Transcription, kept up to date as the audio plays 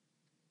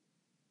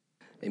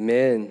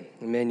Amen.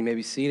 Amen. You may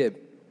be seated.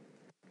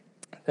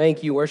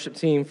 Thank you, worship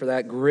team, for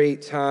that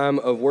great time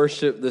of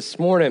worship this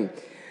morning.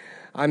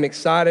 I'm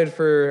excited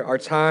for our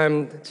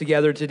time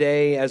together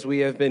today as we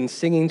have been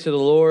singing to the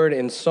Lord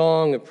in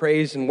song of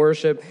praise and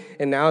worship.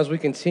 And now as we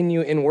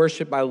continue in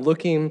worship by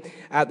looking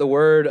at the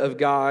Word of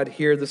God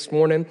here this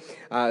morning.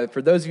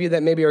 For those of you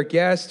that maybe are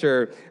guests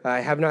or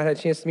have not had a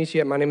chance to meet you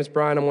yet, my name is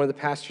Brian. I'm one of the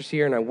pastors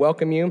here, and I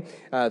welcome you.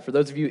 For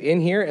those of you in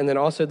here, and then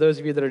also those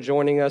of you that are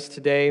joining us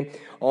today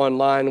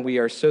online, we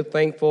are so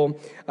thankful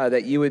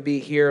that you would be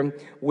here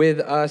with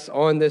us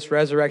on this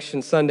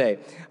Resurrection Sunday.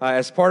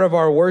 As part of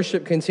our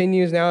worship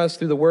continues now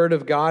as through the Word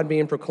of God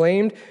being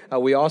proclaimed,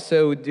 we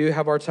also do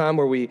have our time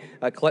where we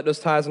collect those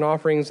tithes and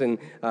offerings, and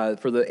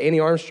for the Annie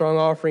Armstrong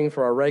offering,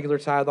 for our regular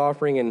tithe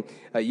offering, and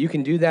you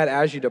can do that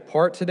as you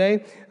depart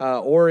today,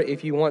 or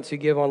if you want to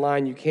give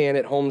online, you can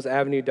at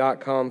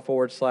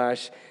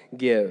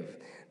holmesavenue.com/give.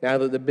 Now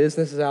that the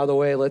business is out of the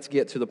way, let's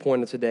get to the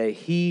point of today.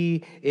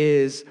 He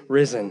is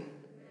risen.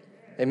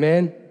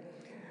 Amen?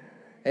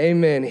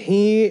 Amen.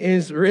 He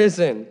is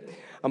risen.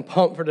 I'm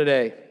pumped for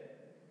today.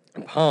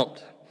 I'm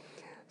pumped.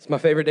 It's my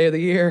favorite day of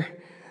the year.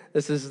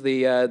 This is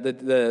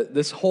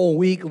this whole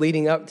week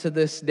leading up to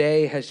this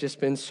day has just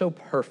been so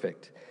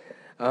perfect.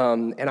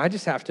 And I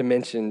just have to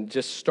mention,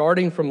 just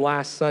starting from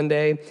last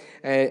Sunday,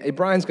 and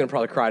Brian's going to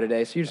probably cry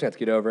today, so you just have to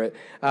get over it.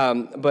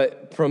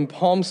 But from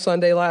Palm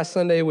Sunday, last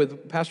Sunday,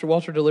 with Pastor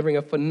Walter delivering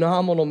a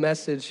phenomenal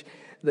message,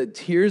 the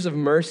tears of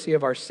mercy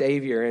of our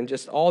Savior, and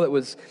just all that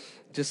was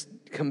just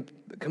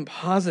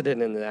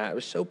composited into that. It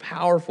was so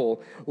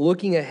powerful,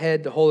 looking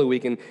ahead to Holy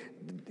Week. And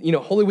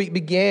Holy Week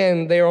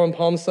began there on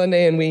Palm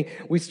Sunday, and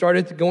we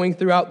started going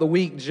throughout the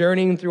week,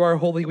 journeying through our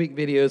Holy Week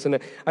videos. And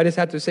I just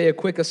have to say a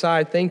quick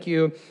aside, thank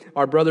you,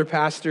 our brother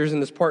pastors in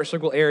this Park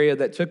Circle area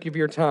that took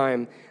your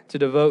time to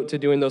devote to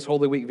doing those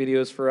Holy Week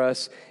videos for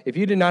us. If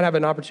you did not have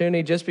an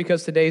opportunity, just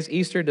because today's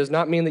Easter does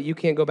not mean that you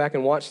can't go back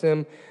and watch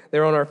them.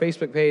 They're on our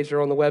Facebook page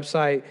or on the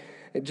website.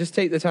 Just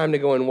take the time to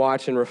go and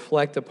watch and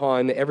reflect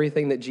upon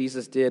everything that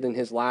Jesus did in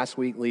his last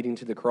week leading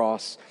to the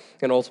cross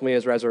and ultimately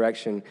his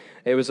resurrection.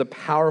 It was a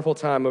powerful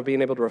time of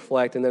being able to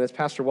reflect. And then as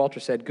Pastor Walter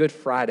said, Good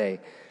Friday,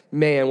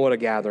 man, what a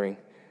gathering.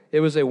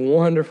 It was a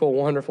wonderful,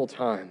 wonderful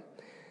time.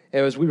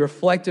 And as we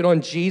reflected on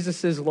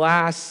Jesus'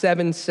 last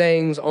 7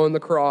 sayings on the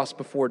cross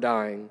before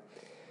dying.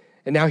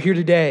 And now here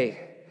today,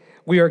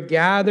 we are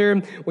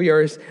gathered, we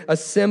are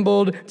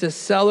assembled to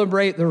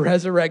celebrate the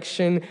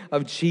resurrection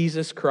of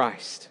Jesus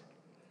Christ.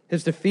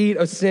 His defeat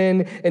of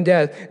sin and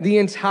death. The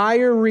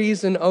entire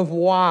reason of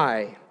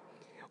why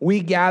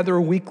we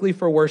gather weekly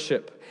for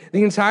worship.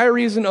 The entire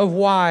reason of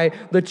why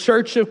the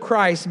Church of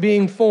Christ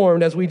being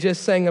formed, as we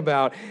just sang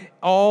about,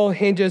 all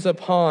hinges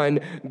upon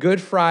Good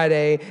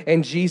Friday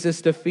and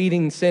Jesus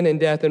defeating sin and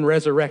death and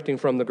resurrecting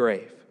from the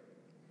grave.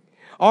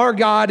 Our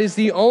God is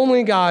the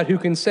only God who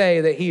can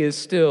say that he is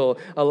still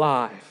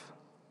alive.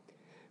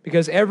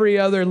 Because every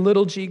other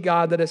little g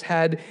God that has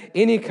had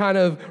any kind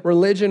of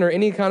religion or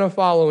any kind of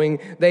following,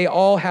 they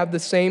all have the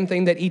same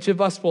thing that each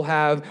of us will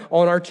have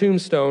on our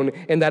tombstone,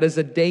 and that is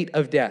a date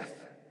of death.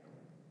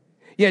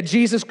 Yet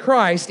Jesus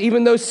Christ,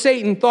 even though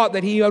Satan thought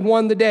that he had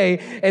won the day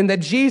and that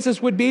Jesus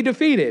would be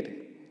defeated,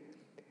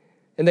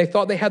 and they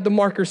thought they had the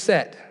marker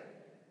set,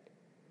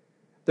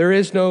 there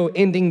is no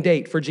ending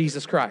date for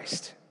Jesus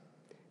Christ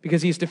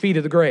because he's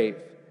defeated the grave.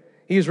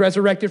 He is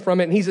resurrected from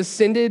it, and he's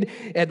ascended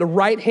at the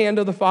right hand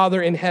of the Father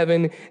in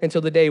heaven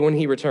until the day when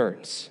he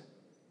returns.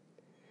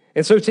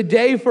 And so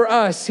today for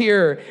us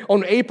here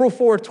on April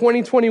 4th,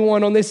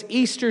 2021, on this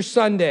Easter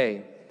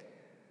Sunday,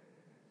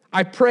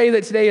 I pray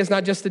that today is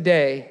not just a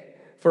day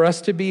for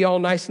us to be all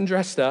nice and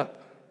dressed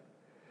up.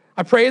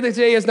 I pray that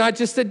today is not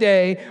just a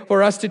day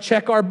for us to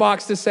check our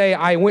box to say,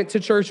 I went to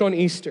church on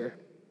Easter.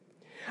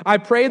 I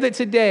pray that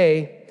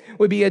today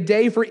would be a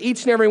day for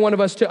each and every one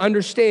of us to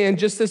understand,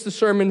 just as the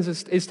sermon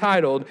is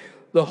titled,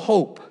 the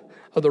hope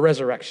of the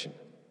resurrection.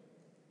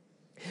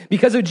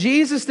 Because of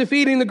Jesus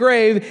defeating the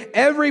grave,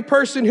 every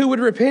person who would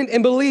repent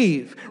and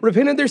believe,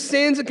 repent of their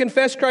sins and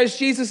confess Christ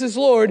Jesus as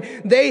Lord,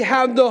 they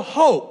have the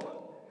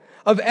hope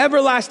of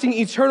everlasting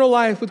eternal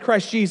life with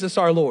Christ Jesus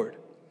our Lord,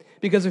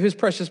 because of his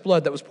precious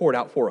blood that was poured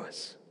out for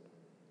us.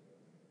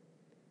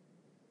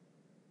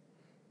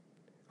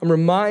 I'm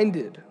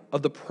reminded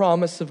of the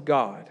promise of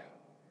God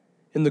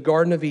in the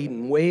Garden of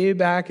Eden, way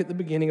back at the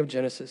beginning of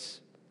Genesis.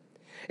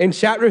 In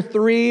chapter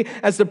 3,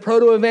 as the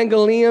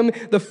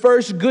proto-evangelium, the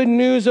first good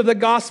news of the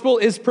gospel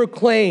is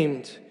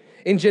proclaimed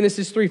in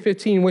Genesis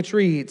 3:15, which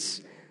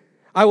reads,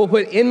 I will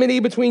put enmity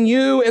between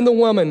you and the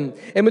woman,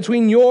 and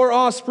between your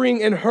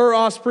offspring and her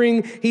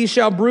offspring. He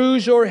shall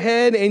bruise your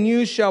head, and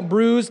you shall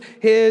bruise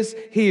his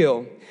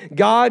heel.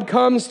 God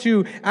comes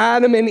to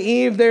Adam and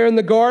Eve there in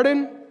the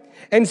garden,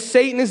 and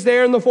Satan is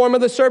there in the form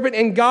of the serpent,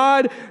 and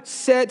God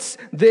sets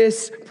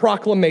this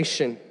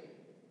proclamation.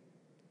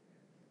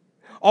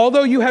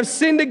 Although you have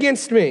sinned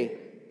against me,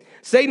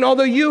 Satan,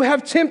 although you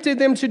have tempted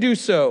them to do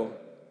so,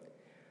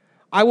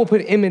 I will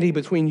put enmity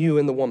between you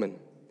and the woman.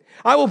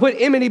 I will put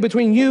enmity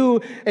between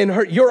you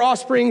and your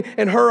offspring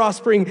and her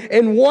offspring.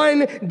 And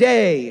one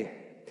day,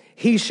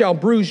 He shall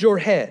bruise your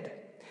head,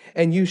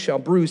 and you shall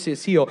bruise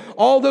his heel.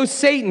 Although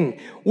Satan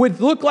would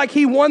look like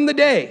he won the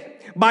day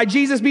by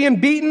Jesus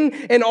being beaten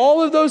and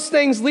all of those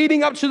things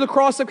leading up to the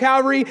cross of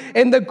Calvary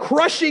and the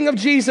crushing of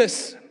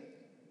Jesus,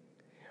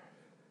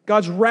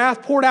 God's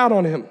wrath poured out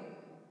on him.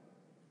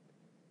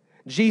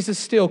 Jesus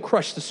still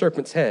crushed the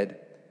serpent's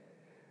head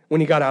when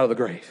he got out of the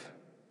grave.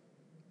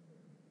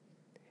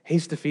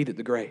 He's defeated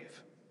the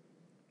grave.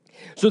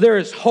 So there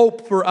is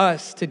hope for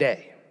us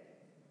today.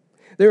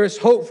 There is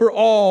hope for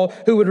all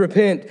who would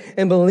repent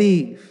and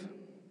believe.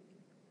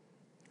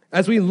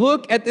 As we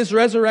look at this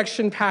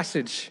resurrection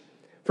passage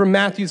from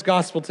Matthew's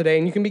gospel today,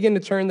 and you can begin to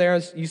turn there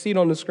as you see it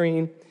on the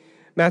screen,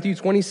 Matthew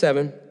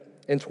 27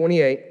 and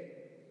 28.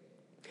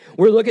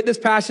 We're looking at this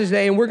passage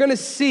today, and we're going to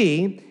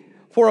see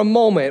for a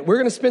moment, we're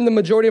going to spend the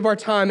majority of our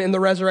time in the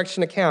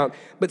resurrection account,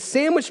 but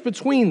sandwiched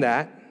between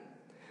that,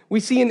 we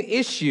see an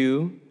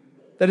issue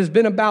that has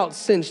been about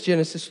since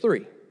Genesis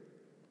 3.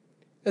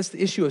 That's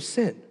the issue of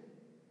sin.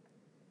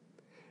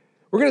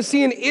 We're going to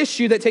see an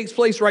issue that takes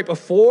place right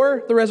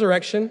before the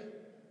resurrection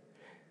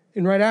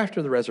and right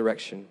after the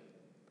resurrection.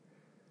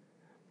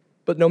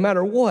 But no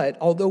matter what,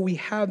 although we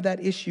have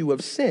that issue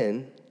of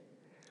sin,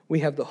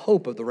 we have the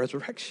hope of the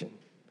resurrection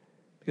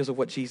because of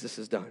what Jesus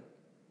has done.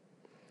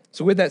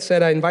 So with that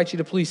said, I invite you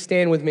to please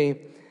stand with me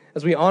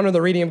as we honor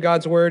the reading of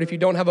God's word. If you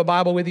don't have a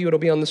Bible with you, it'll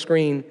be on the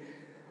screen.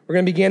 We're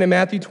going to begin in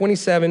Matthew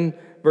 27,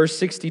 verse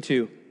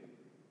 62.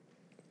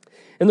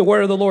 And the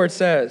word of the Lord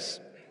says,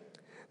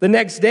 "The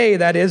next day,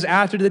 that is,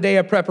 after the day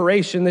of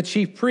preparation, the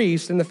chief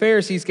priests and the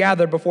Pharisees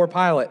gathered before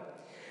Pilate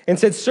and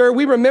said, 'Sir,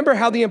 we remember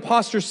how the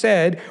impostor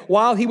said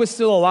while he was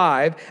still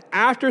alive,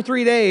 after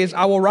 3 days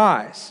I will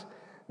rise.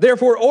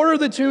 Therefore, order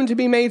the tomb to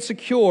be made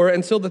secure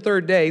until the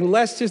third day,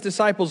 lest his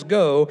disciples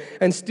go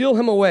and steal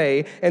him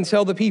away and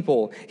tell the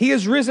people, he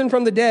is risen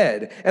from the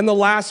dead, and the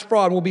last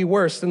fraud will be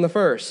worse than the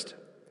first.'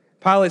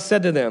 Pilate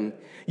said to them,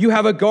 'You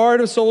have a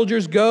guard of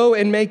soldiers, go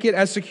and make it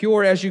as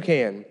secure as you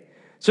can.'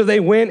 So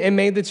they went and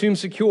made the tomb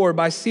secure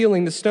by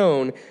sealing the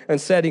stone and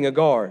setting a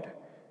guard."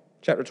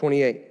 Chapter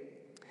 28.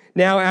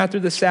 Now after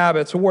the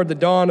Sabbath, toward the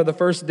dawn of the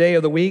first day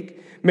of the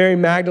week, Mary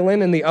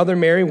Magdalene and the other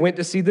Mary went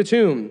to see the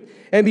tomb.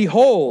 And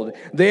behold,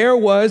 there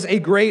was a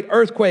great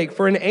earthquake,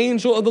 for an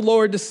angel of the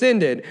Lord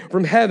descended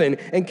from heaven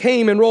and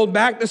came and rolled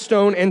back the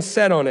stone and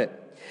sat on it.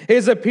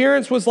 His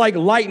appearance was like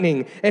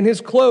lightning, and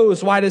his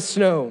clothes white as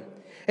snow.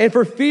 And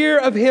for fear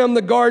of him,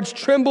 the guards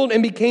trembled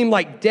and became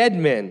like dead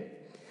men.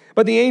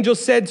 But the angel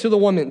said to the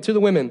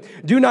women,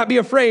 "Do not be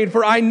afraid,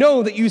 for I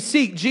know that you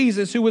seek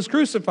Jesus who was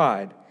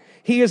crucified.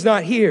 He is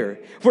not here,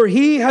 for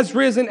he has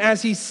risen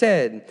as he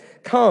said.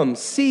 Come,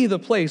 see the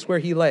place where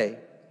he lay.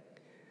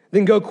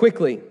 Then go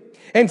quickly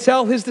and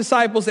tell his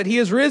disciples that he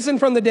is risen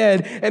from the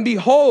dead, and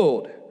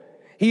behold,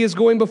 he is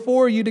going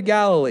before you to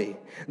Galilee.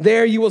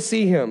 There you will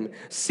see him.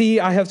 See,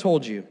 I have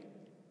told you."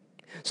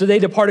 So they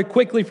departed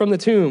quickly from the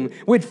tomb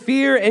with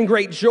fear and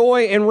great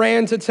joy and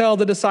ran to tell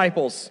the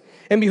disciples.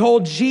 And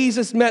behold,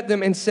 Jesus met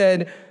them and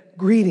said,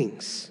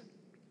 "Greetings."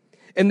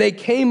 And they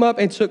came up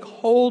and took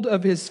hold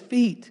of his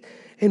feet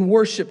and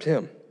worshiped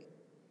him.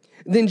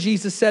 Then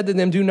Jesus said to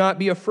them, "Do not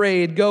be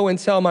afraid. Go and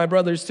tell my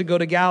brothers to go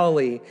to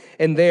Galilee,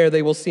 and there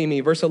they will see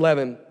me." Verse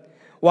 11.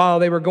 While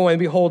they were going,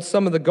 behold,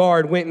 some of the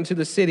guard went into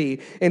the city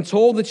and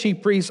told the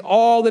chief priests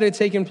all that had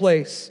taken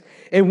place.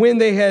 And when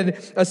they had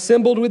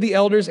assembled with the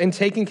elders and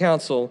taken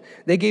counsel,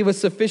 they gave a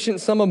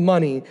sufficient sum of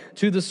money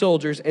to the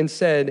soldiers and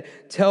said,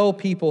 "Tell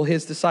people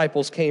his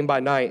disciples came by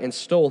night and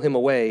stole him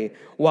away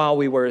while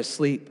we were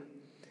asleep.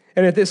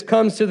 And if this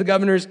comes to the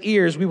governor's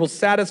ears, we will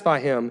satisfy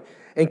him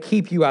and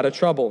keep you out of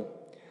trouble."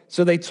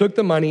 So they took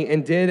the money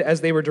and did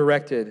as they were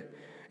directed.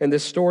 And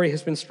this story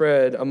has been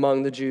spread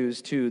among the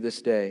Jews to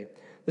this day.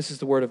 This is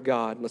the word of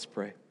God. Let's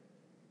pray.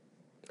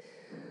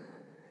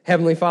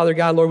 Heavenly Father,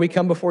 God, Lord, we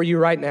come before you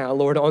right now,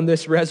 Lord, on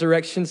this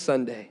Resurrection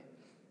Sunday.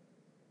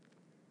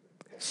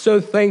 So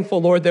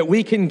thankful, Lord, that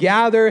we can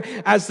gather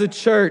as the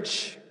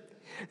church,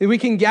 that we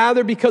can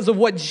gather because of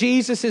what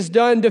Jesus has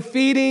done,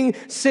 defeating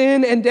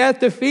sin and death,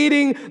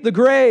 defeating the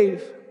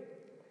grave.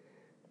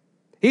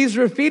 He's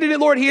defeated it,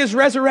 Lord. He is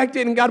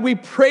resurrected, and God, we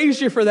praise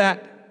you for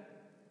that.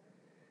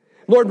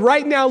 Lord,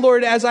 right now,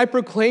 Lord, as I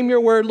proclaim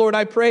your word, Lord,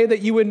 I pray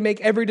that you would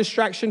make every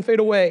distraction fade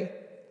away.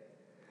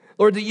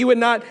 Lord, that you would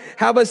not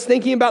have us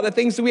thinking about the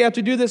things that we have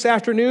to do this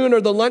afternoon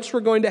or the lunch we're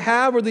going to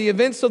have or the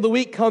events of the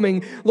week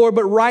coming, Lord,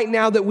 but right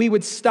now that we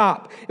would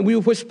stop and we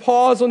would push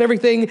pause on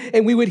everything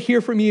and we would hear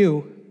from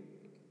you.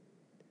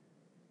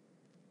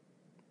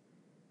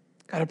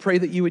 God, I pray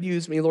that you would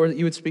use me, Lord, that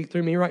you would speak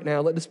through me right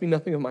now. Let this be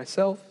nothing of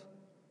myself.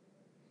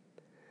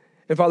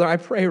 And Father, I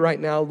pray right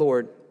now,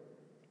 Lord,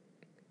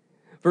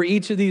 for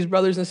each of these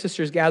brothers and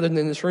sisters gathered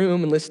in this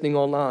room and listening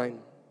online.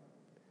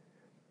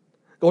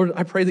 Lord,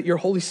 I pray that your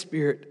Holy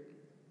Spirit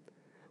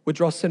would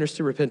draw sinners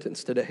to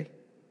repentance today.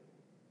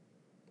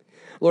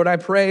 Lord, I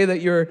pray that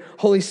your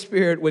Holy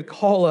Spirit would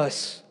call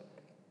us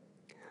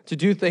to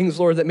do things,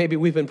 Lord, that maybe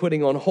we've been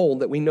putting on hold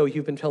that we know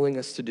you've been telling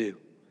us to do.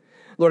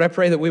 Lord, I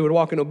pray that we would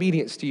walk in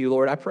obedience to you,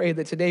 Lord. I pray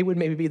that today would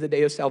maybe be the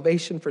day of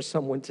salvation for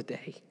someone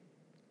today.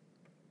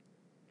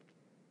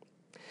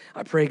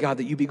 I pray, God,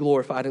 that you be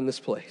glorified in this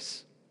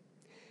place.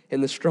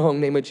 In the strong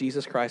name of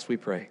Jesus Christ, we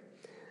pray.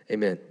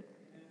 Amen.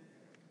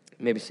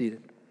 You may be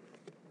seated.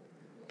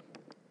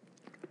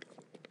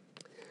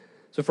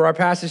 So for our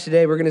passage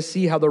today, we're going to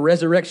see how the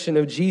resurrection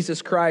of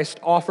Jesus Christ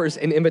offers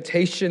an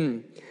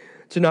invitation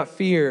to not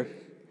fear,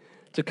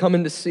 to come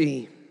and to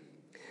see,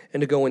 and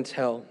to go and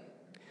tell.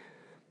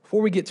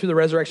 Before we get to the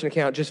resurrection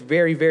account, just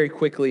very, very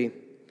quickly,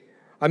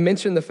 I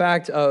mentioned the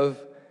fact of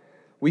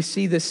we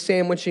see this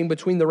sandwiching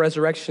between the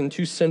resurrection,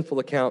 two sinful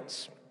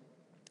accounts.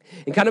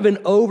 And kind of an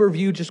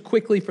overview just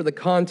quickly for the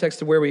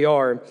context of where we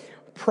are.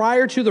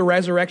 Prior to the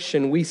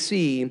resurrection, we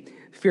see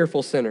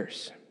fearful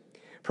sinners.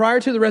 Prior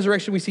to the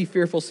resurrection, we see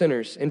fearful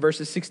sinners in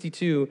verses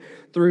 62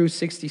 through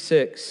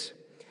 66.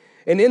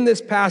 And in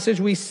this passage,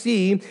 we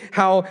see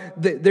how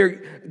they're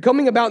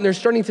coming about and they're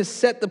starting to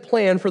set the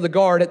plan for the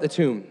guard at the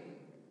tomb.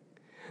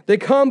 They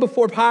come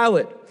before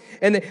Pilate,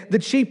 and the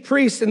chief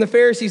priests and the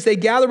Pharisees, they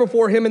gather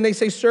before him and they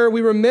say, "Sir,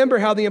 we remember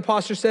how the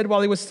impostor said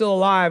while he was still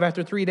alive,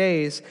 after 3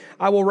 days,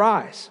 I will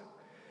rise.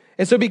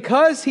 And so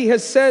because he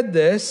has said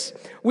this,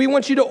 we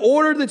want you to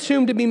order the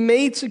tomb to be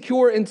made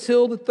secure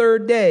until the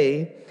third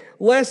day,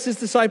 lest his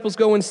disciples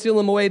go and steal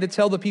him away to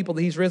tell the people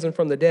that he's risen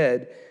from the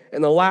dead,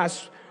 and the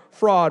last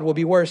fraud will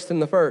be worse than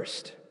the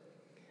first."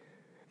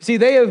 See,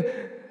 they have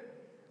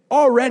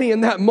already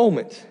in that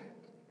moment,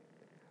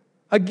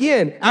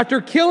 again,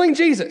 after killing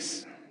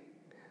Jesus,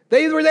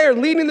 they were there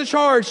leading the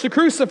charge to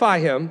crucify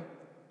him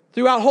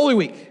throughout Holy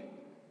Week.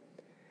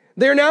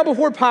 They're now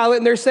before Pilate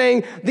and they're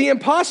saying, the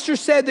impostor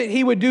said that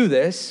he would do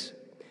this,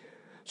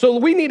 so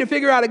we need to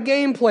figure out a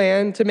game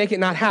plan to make it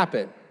not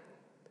happen.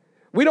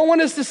 We don't want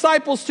his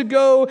disciples to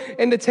go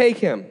and to take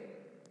him.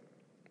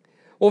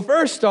 Well,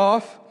 first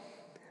off,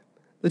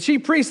 the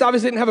chief priests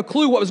obviously didn't have a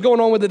clue what was going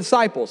on with the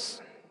disciples.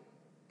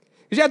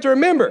 Because you have to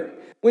remember,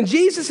 when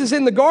Jesus is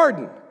in the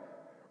garden,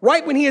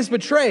 right when he is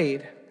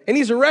betrayed and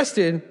he's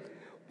arrested,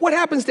 what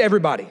happens to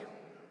everybody?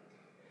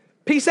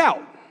 Peace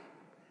out.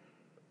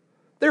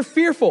 They're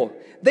fearful.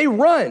 They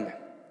run.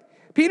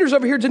 Peter's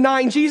over here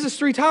denying Jesus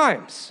 3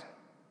 times.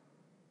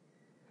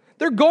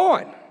 They're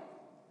gone.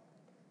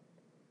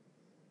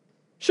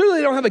 Surely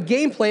they don't have a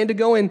game plan to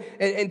go and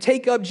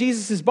take up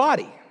Jesus'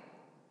 body.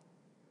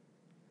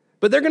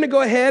 But they're going to go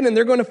ahead and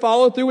they're going to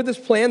follow through with this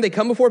plan. They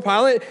come before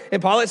Pilate,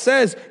 and Pilate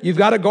says, "You've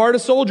got a guard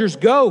of soldiers.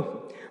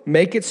 Go.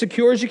 Make it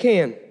secure as you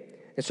can."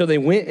 And so they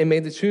went and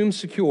made the tomb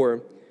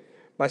secure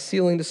by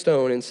sealing the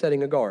stone and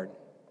setting a guard.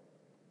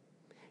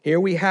 Here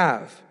we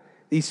have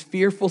these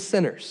fearful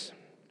sinners.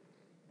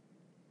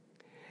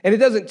 And it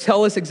doesn't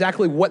tell us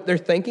exactly what they're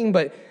thinking,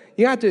 but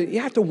you have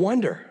to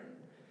wonder.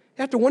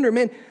 You have to wonder,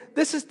 man,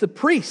 this is the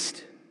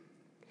priest.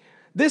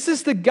 This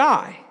is the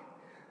guy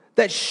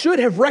that should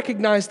have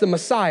recognized the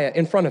Messiah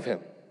in front of him.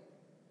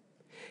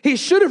 He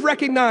should have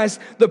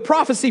recognized the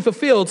prophecy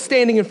fulfilled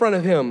standing in front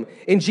of him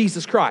in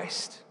Jesus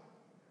Christ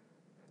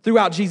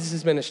throughout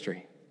Jesus'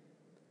 ministry.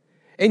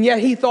 And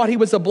yet he thought he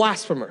was a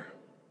blasphemer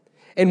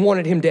and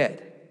wanted him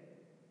dead.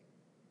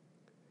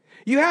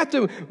 You have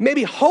to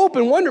maybe hope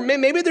and wonder,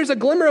 maybe there's a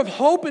glimmer of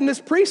hope in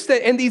this priest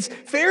and these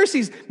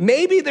Pharisees.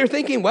 Maybe they're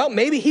thinking, well,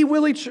 maybe he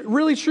really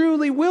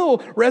truly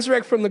will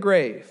resurrect from the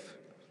grave.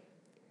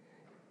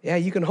 Yeah,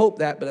 you can hope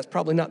that, but that's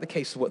probably not the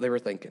case of what they were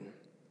thinking.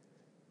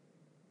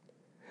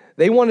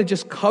 They want to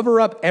just cover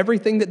up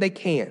everything that they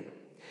can.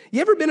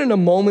 You ever been in a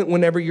moment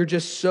whenever you're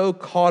just so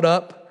caught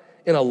up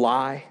in a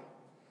lie?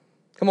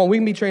 Come on, we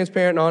can be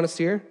transparent and honest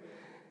here.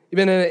 You've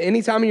been in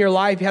any time in your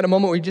life, you had a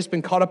moment where you've just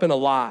been caught up in a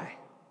lie.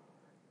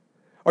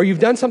 Or you've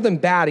done something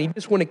bad and you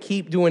just want to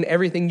keep doing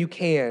everything you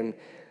can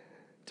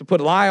to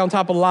put lie on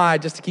top of lie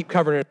just to keep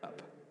covering it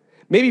up.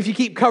 Maybe if you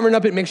keep covering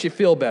up, it makes you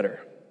feel better.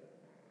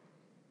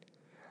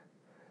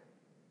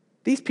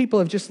 These people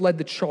have just led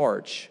the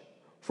charge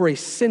for a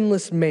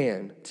sinless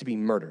man to be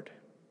murdered.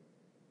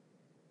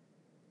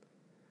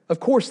 Of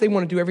course, they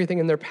want to do everything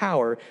in their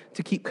power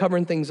to keep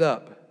covering things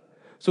up.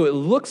 So it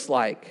looks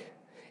like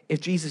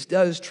if Jesus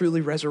does truly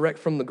resurrect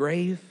from the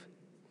grave,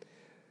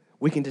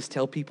 we can just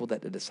tell people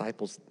that the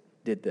disciples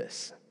did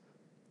this.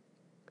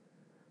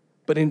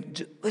 But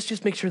let's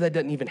just make sure that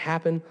doesn't even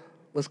happen.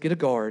 Let's get a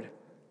guard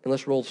and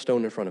let's roll a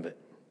stone in front of it.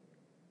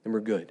 And we're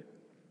good.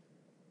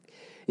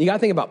 You got to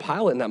think about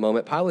Pilate in that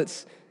moment.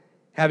 Pilate's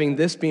having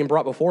this being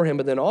brought before him,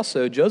 but then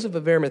also Joseph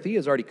of Arimathea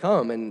has already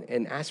come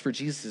and asked for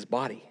Jesus'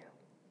 body.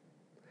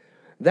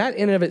 That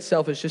in and of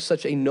itself is just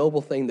such a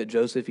noble thing that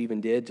Joseph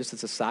even did, just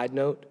as a side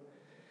note.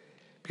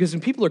 Because when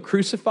people are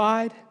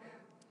crucified,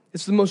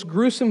 it's the most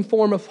gruesome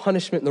form of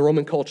punishment in the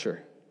Roman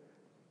culture.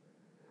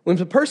 When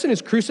a person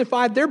is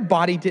crucified, their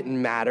body didn't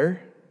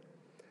matter.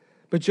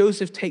 But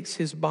Joseph takes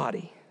his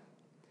body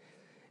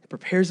and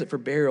prepares it for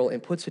burial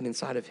and puts it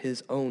inside of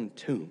his own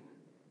tomb.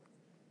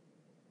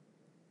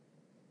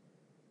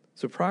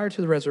 So prior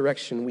to the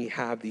resurrection, we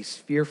have these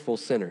fearful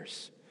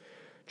sinners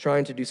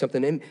trying to do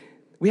something. And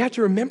we have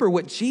to remember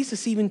what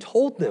Jesus even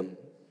told them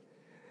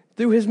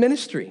through his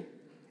ministry.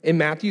 In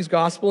Matthew's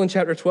gospel in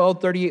chapter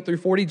 12, 38 through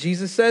 40,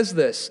 Jesus says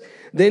this.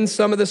 Then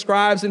some of the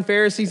scribes and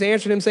Pharisees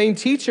answered him, saying,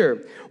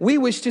 Teacher, we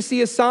wish to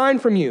see a sign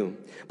from you.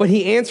 But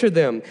he answered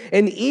them,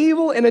 An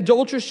evil and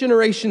adulterous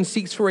generation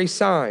seeks for a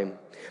sign,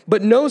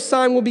 but no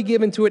sign will be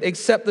given to it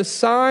except the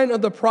sign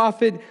of the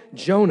prophet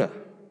Jonah.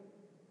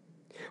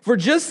 For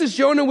just as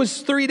Jonah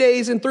was 3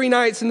 days and 3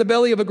 nights in the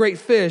belly of a great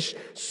fish,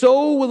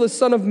 so will the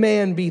Son of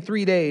Man be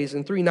 3 days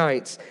and 3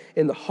 nights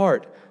in the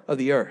heart of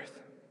the earth.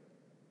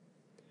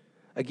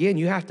 Again,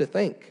 you have to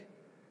think.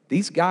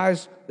 These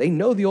guys, they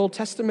know the Old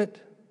Testament.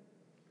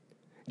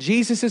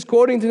 Jesus is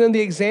quoting to them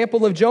the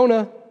example of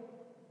Jonah.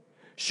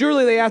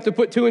 Surely they have to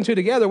put 2 and 2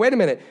 together. Wait a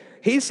minute.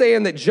 He's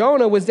saying that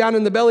Jonah was down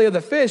in the belly of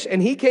the fish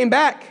and he came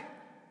back.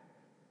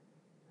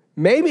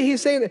 Maybe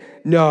he's saying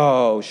that.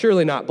 No,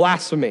 surely not.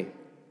 Blasphemy.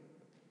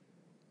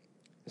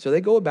 So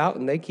they go about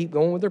and they keep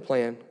going with their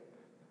plan.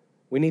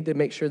 We need to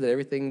make sure that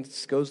everything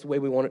goes the way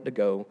we want it to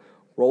go.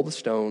 Roll the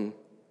stone,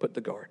 put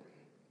the guard.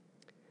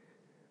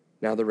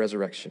 Now the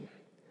resurrection,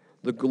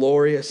 the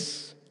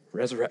glorious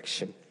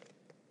resurrection.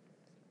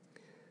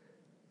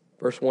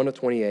 Verse 1 of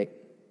 28.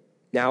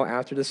 Now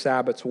after the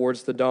Sabbath,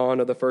 towards the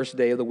dawn of the first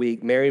day of the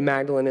week, Mary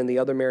Magdalene and the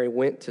other Mary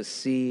went to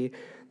see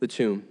the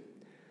tomb.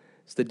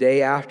 It's the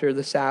day after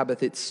the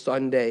Sabbath. It's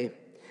Sunday.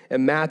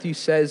 And Matthew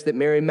says that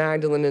Mary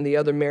Magdalene and the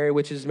other Mary,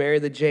 which is Mary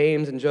the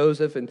James and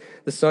Joseph and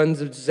the sons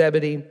of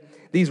Zebedee,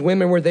 these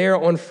women were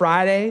there on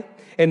Friday.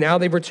 And now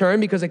they've returned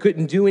because they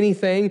couldn't do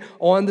anything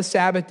on the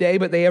Sabbath day,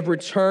 but they have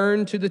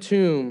returned to the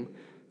tomb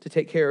to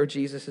take care of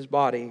Jesus'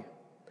 body.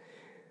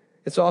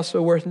 It's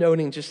also worth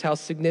noting just how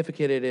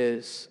significant it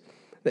is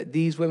that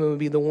these women would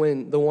be the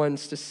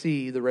ones to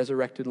see the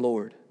resurrected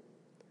Lord.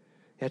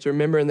 You have to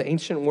remember, in the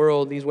ancient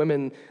world, these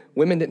women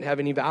didn't have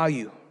any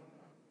value.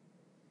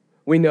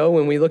 We know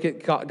when we look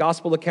at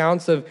gospel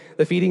accounts of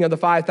the feeding of the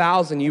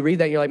 5,000, you read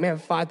that and you're like, man,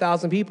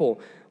 5,000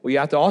 people. Well, you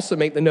have to also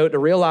make the note to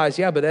realize,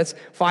 yeah, but that's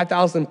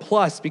 5,000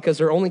 plus because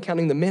they're only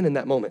counting the men in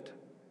that moment.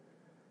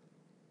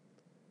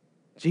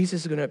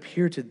 Jesus is going to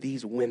appear to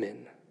these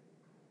women.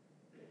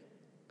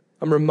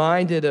 I'm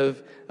reminded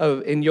of,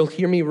 and you'll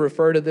hear me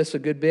refer to this a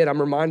good bit,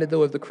 I'm reminded,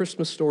 though, of the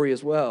Christmas story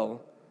as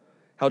well.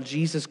 How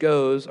Jesus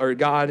goes, or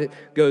God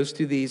goes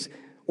to these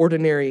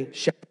ordinary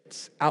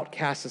shepherds,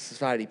 outcasts of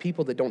society,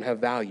 people that don't have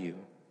value.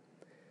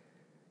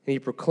 And he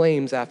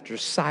proclaims after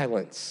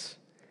silence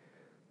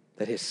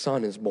that his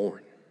son is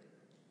born.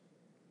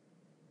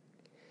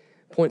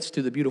 Points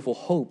to the beautiful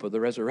hope of the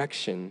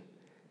resurrection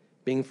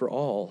being for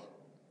all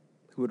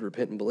who would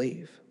repent and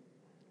believe.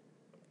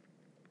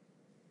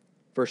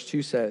 Verse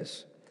 2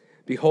 says,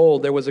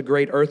 Behold, there was a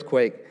great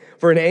earthquake,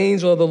 for an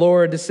angel of the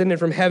Lord descended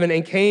from heaven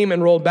and came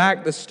and rolled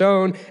back the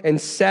stone and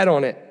sat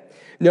on it.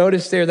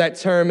 Notice there that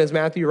term, as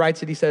Matthew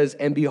writes it, he says,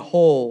 and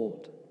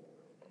behold.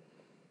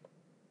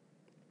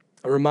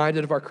 I'm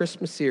reminded of our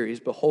Christmas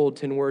series, Behold,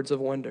 10 Words of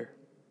Wonder.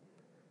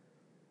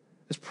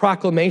 This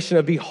proclamation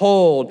of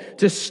behold,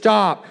 to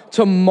stop,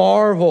 to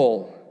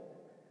marvel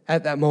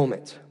at that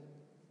moment.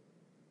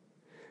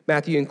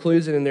 Matthew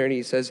includes it in there and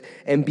he says,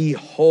 and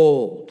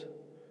behold,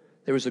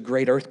 there was a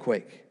great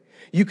earthquake.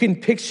 You can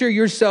picture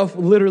yourself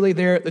literally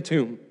there at the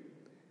tomb.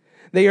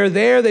 They are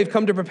there, they've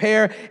come to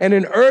prepare, and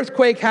an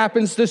earthquake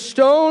happens. The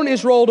stone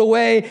is rolled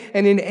away,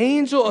 and an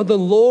angel of the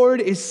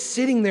Lord is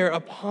sitting there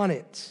upon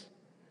it.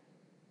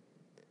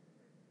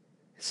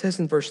 It says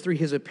in verse 3,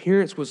 his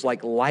appearance was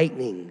like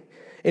lightning,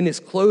 and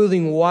his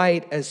clothing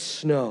white as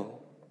snow.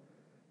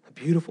 A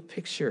beautiful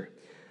picture,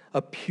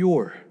 a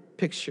pure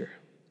picture.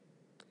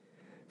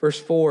 Verse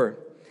 4,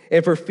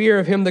 and for fear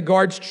of him, the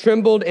guards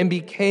trembled and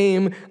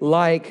became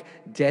like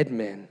dead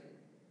men.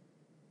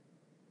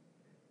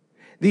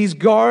 These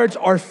guards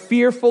are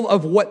fearful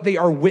of what they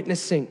are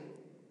witnessing.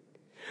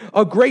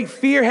 A great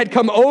fear had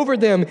come over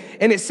them,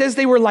 and it says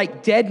they were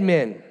like dead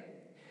men.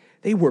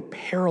 They were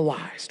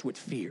paralyzed with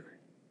fear.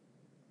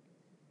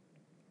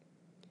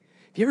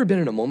 Have you ever been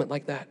in a moment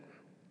like that?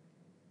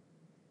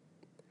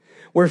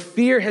 Where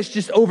fear has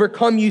just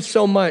overcome you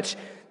so much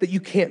that you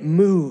can't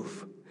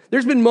move.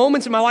 There's been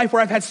moments in my life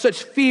where I've had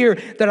such fear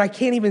that I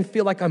can't even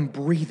feel like I'm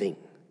breathing.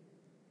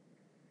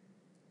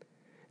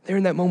 There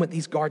in that moment,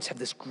 these guards have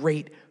this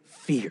great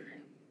fear.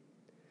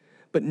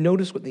 But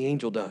notice what the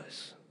angel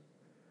does.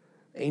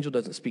 The angel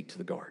doesn't speak to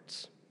the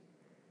guards.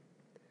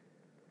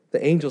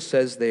 The angel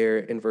says there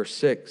in verse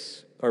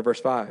 6 or verse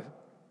 5,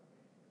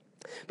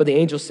 but the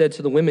angel said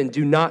to the women,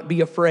 do not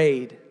be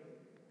afraid,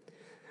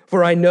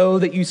 for I know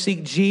that you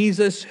seek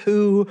Jesus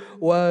who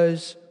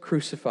was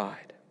crucified.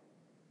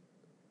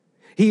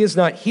 He is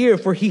not here,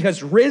 for he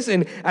has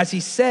risen, as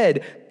he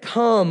said.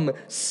 Come,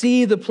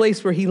 see the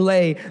place where he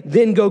lay.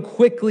 Then go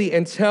quickly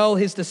and tell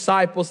his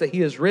disciples that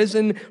he is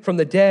risen from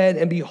the dead.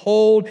 And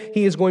behold,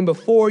 he is going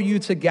before you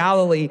to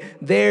Galilee.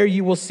 There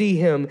you will see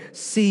him.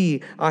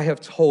 See, I have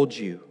told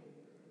you.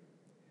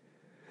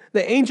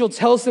 The angel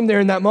tells them there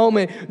in that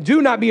moment,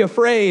 do not be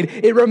afraid.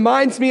 It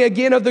reminds me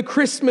again of the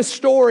Christmas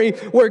story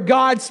where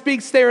God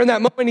speaks there in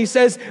that moment. He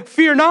says,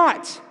 fear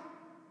not.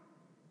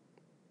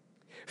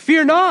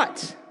 Fear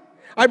not.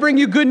 I bring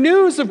you good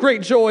news of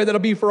great joy that'll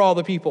be for all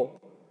the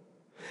people.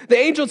 The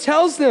angel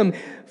tells them,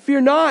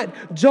 fear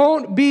not,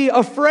 don't be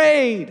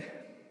afraid.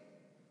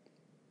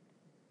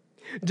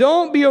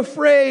 Don't be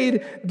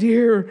afraid,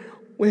 dear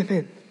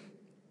women.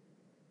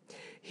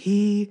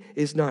 He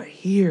is not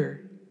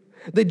here.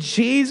 The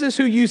Jesus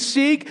who you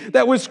seek,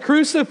 that was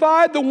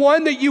crucified, the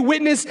one that you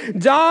witnessed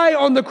die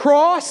on the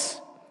cross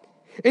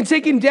and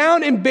taken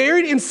down and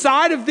buried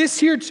inside of this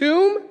here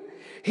tomb,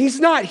 he's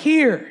not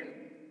here.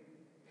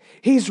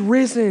 He's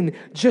risen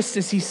just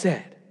as he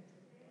said.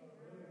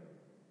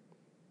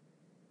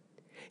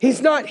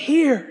 He's not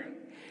here.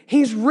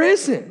 He's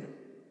risen.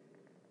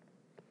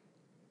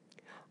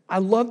 I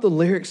love the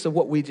lyrics of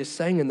what we just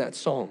sang in that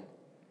song.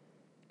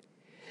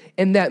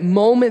 In that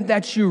moment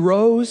that you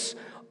rose,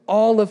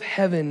 all of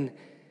heaven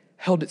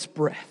held its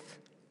breath.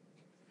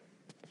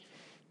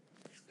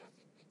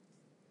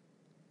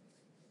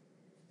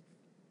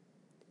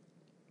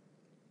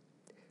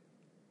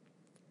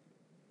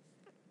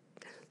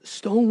 The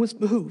stone was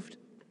moved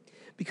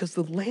because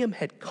the Lamb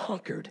had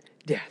conquered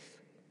death.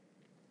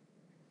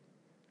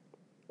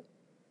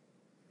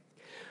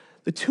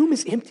 The tomb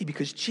is empty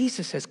because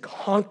Jesus has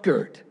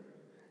conquered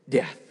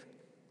death.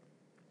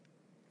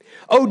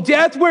 Oh,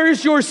 death, where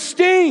is your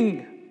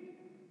sting?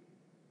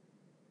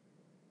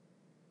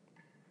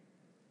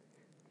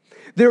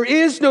 There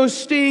is no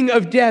sting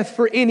of death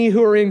for any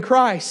who are in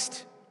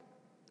Christ.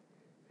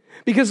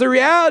 Because the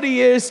reality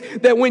is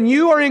that when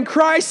you are in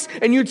Christ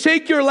and you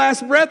take your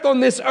last breath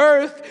on this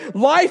earth,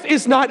 life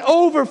is not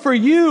over for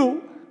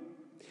you.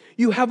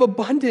 You have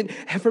abundant,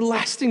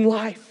 everlasting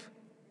life.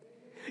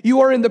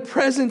 You are in the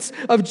presence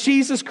of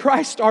Jesus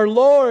Christ, our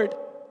Lord.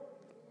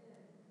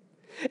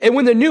 And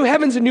when the new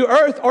heavens and new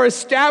earth are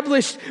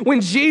established,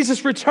 when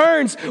Jesus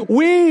returns,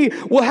 we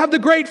will have the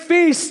great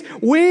feast.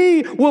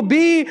 We will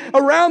be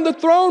around the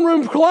throne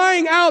room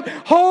crying out,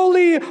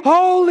 holy,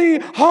 holy,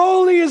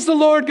 holy is the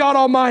Lord God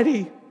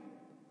Almighty.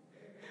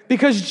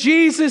 Because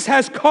Jesus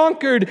has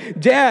conquered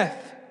death.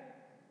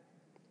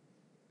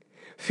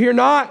 Fear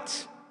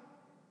not.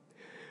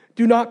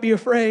 Do not be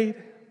afraid.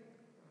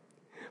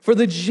 For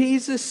the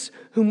Jesus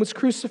whom was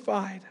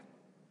crucified,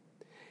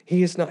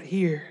 he is not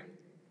here.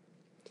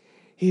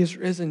 He is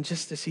risen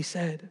just as he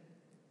said.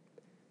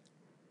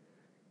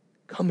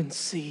 Come and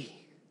see.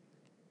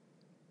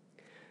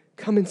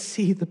 Come and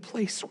see the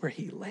place where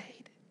he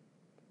laid.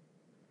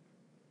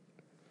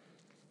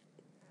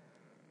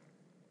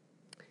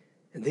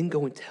 And then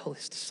go and tell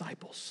his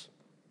disciples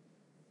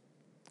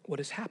what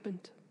has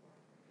happened.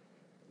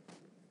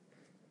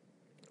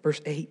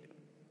 Verse 8.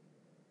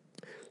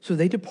 So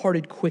they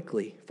departed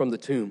quickly from the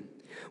tomb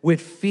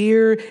with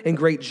fear and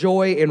great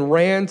joy and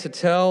ran to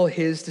tell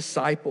his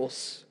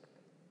disciples.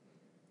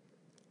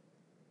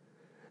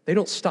 They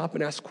don't stop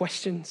and ask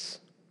questions.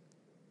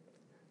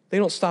 They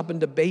don't stop and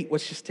debate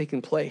what's just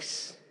taking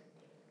place.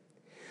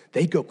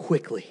 They go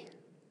quickly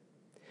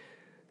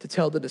to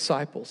tell the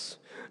disciples.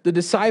 The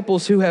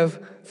disciples who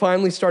have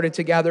finally started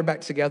to gather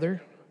back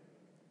together,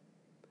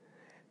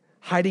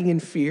 hiding in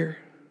fear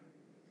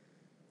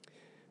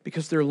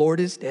because their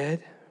Lord is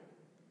dead.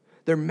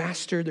 Their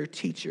master, their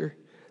teacher,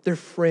 their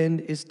friend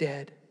is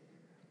dead.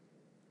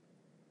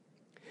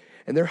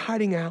 And they're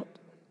hiding out,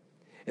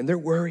 and they're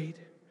worried,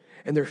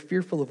 and they're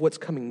fearful of what's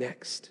coming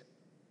next.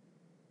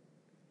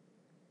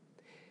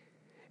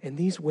 And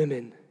these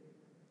women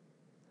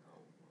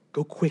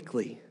go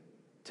quickly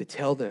to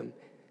tell them,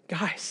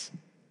 guys,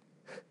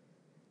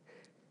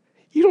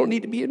 you don't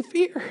need to be in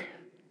fear.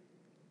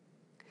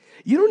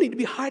 You don't need to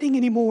be hiding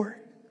anymore.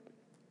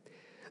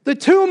 The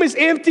tomb is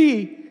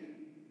empty.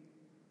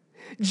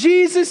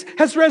 Jesus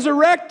has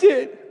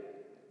resurrected.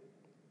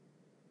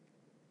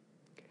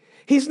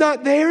 He's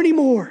not there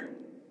anymore.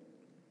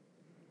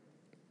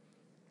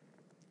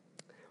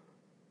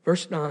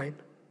 Verse 9.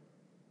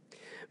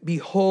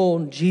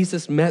 Behold,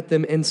 Jesus met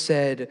them and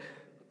said,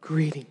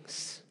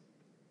 greetings.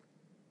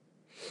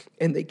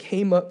 And they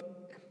came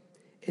up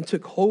and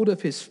took hold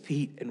of his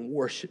feet and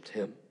worshiped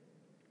him.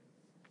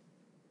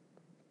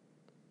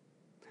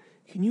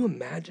 Can you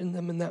imagine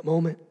them in that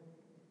moment?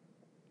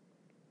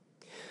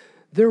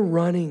 They're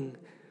running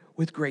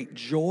with great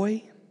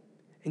joy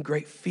and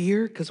great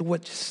fear because of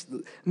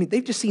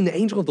they've just seen the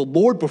angel of the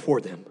Lord before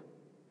them.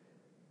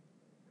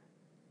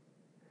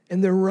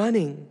 And they're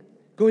running,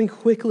 going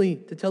quickly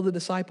to tell the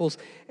disciples,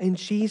 and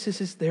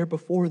Jesus is there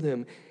before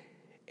them.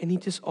 And he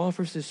just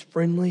offers this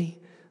friendly,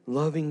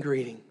 loving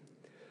greeting.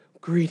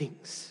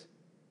 Greetings.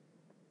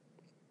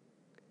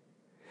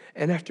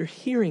 And after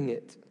hearing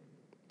it,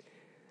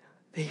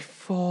 they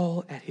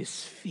fall at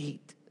his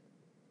feet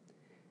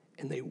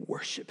and they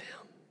worship him.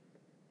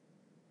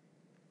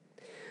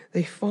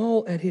 They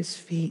fall at his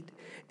feet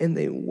and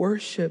they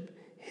worship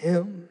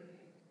him.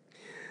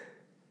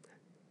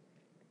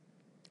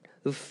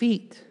 The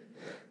feet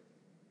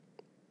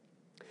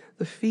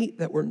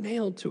that were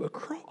nailed to a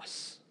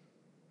cross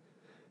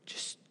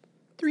just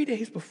 3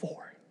 days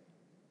before.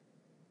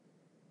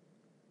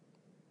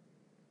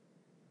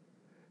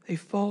 They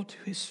fall to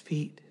his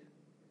feet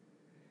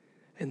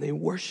and they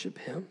worship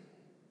him.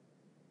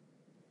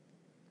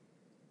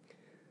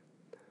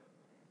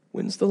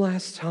 When's the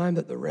last time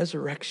that the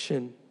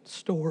resurrection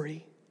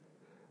story,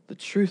 the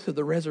truth of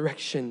the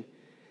resurrection,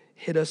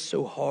 hit us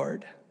so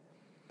hard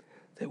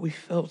that we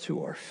fell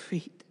to our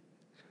feet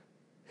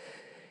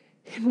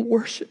in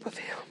worship of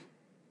him?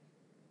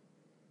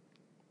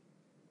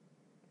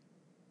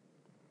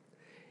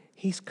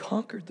 He's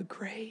conquered the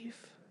grave.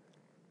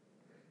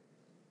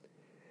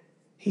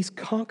 He's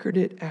conquered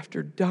it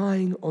after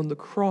dying on the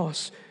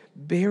cross,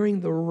 bearing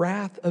the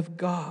wrath of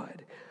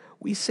God.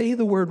 We say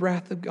the word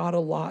wrath of God a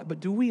lot, but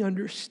do we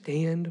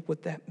understand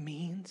what that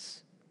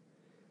means?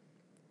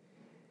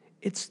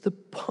 It's the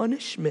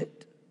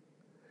punishment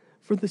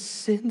for the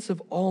sins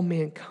of all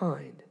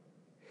mankind.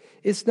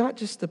 It's not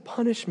just the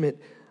punishment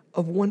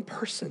of one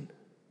person.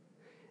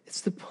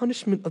 It's the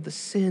punishment of the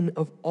sin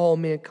of all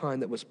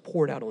mankind that was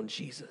poured out on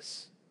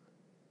Jesus.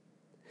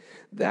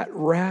 That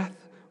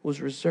wrath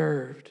was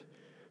reserved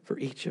for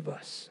each of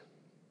us.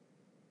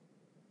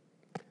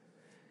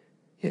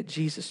 Yet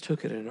Jesus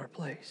took it in our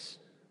place.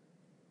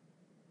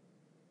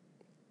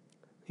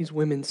 These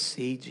women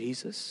see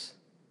Jesus,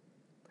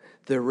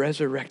 the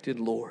resurrected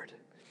Lord,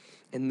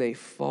 and they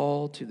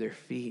fall to their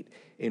feet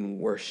in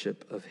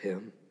worship of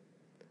him.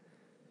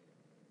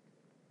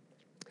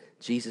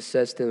 Jesus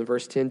says to them in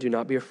verse 10, "Do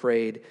not be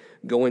afraid.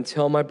 Go and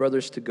tell my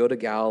brothers to go to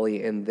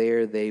Galilee, and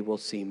there they will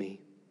see me."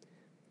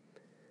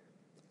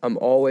 I'm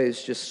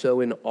always just so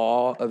in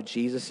awe of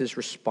Jesus'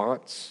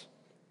 response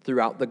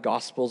throughout the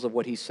Gospels of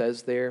what he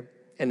says there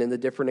and in the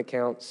different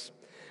accounts.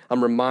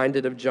 I'm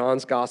reminded of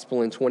John's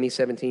Gospel in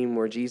 2017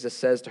 where Jesus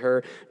says to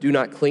her, "Do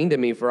not cling to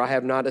me, for I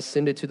have not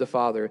ascended to the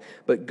Father,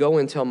 but go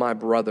and tell my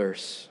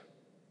brothers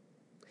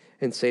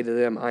and say to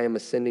them, I am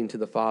ascending to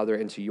the Father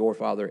and to your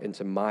Father and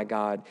to my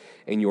God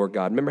and your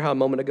God." Remember how a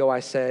moment ago I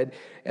said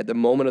at the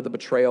moment of the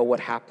betrayal, what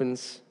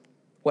happens?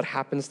 What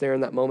happens there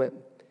in that moment?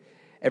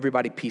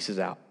 Everybody pieces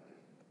out.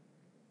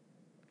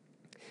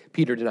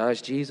 Peter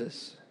denies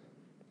Jesus.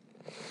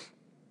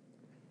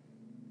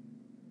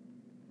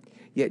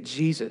 Yet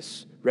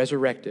Jesus,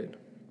 resurrected,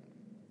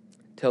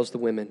 tells the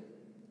women,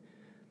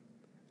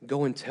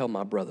 "Go and tell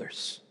my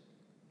brothers.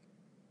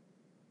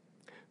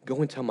 Go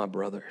and tell my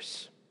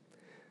brothers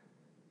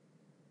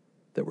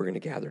that we're going to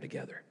gather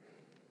together."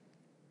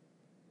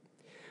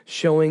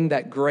 Showing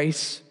that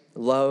grace,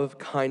 love,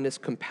 kindness,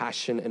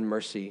 compassion, and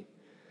mercy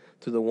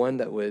to the one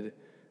that would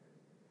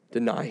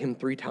deny him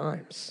 3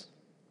 times,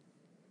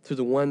 to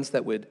the ones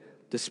that would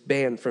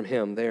disband from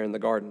him there in the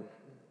garden,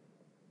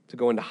 to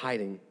go into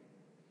hiding.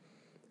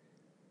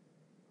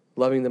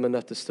 Loving them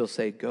enough to still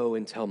say, "Go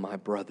and tell my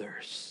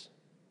brothers."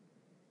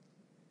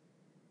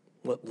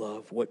 What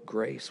love, what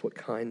grace, what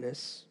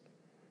kindness.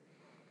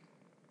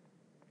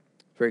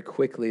 Very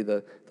quickly,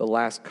 the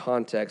last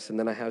context, and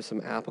then I have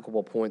some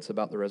applicable points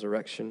about the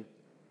resurrection.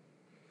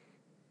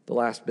 The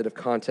last bit of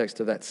context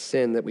of that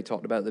sin that we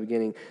talked about at the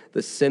beginning,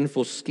 the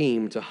sinful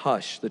scheme to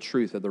hush the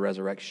truth of the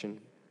resurrection.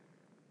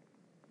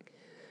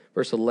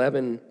 Verse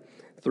 11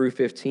 through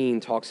 15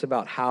 talks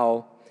about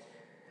how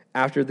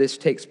after this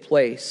takes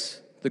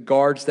place, the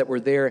guards that were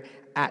there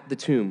at the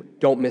tomb,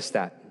 don't miss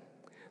that.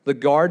 The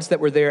guards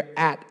that were there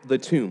at the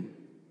tomb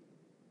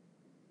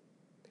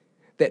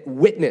that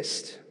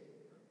witnessed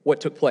what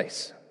took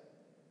place.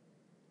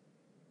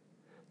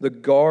 The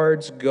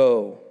guards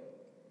go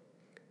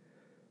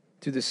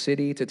to the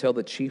city to tell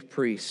the chief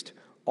priest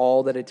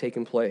all that had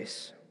taken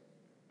place.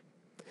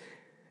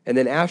 And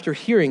then after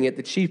hearing it,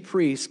 the chief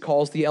priest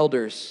calls the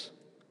elders,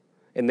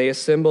 and they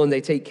assemble and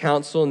they take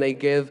counsel and they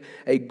give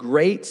a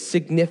great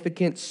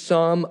significant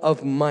sum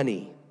of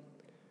money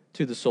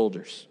to the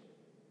soldiers.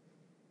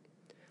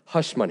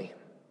 Hush money.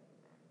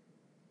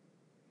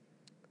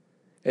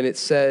 And it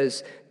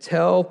says,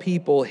 "Tell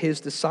people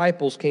his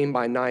disciples came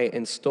by night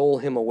and stole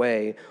him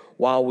away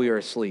while we were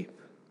asleep."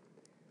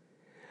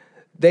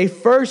 They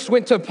first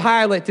went to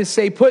Pilate to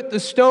say, "Put the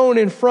stone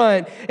in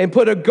front and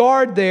put a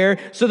guard there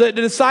so that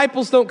the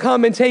disciples don't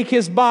come and take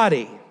his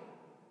body."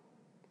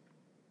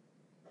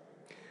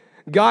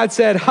 God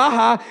said,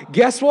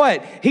 guess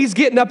what? He's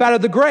getting up out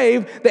of the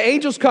grave. The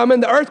angel's coming.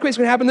 The earthquake's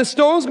going to happen. The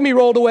stone's going to be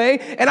rolled away.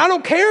 And I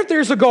don't care if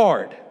there's a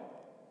guard.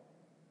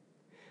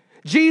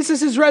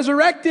 Jesus is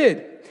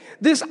resurrected.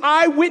 This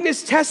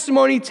eyewitness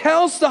testimony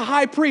tells the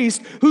high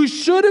priest, who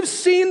should have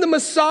seen the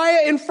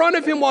Messiah in front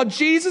of him while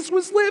Jesus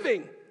was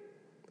living,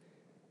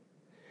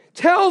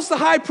 tells the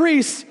high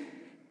priest,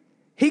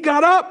 he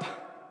got up.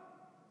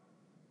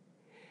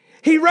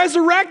 He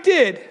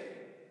resurrected.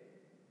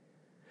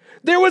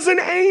 There was an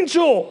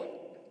angel.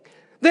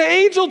 The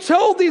angel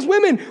told these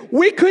women,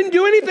 we couldn't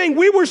do anything.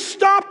 We were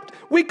stopped.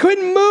 We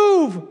couldn't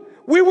move.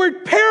 We were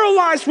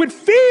paralyzed with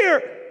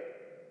fear.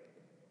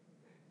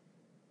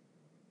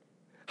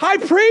 High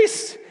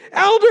priests,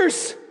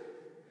 elders,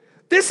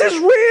 this is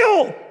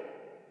real.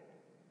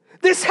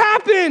 This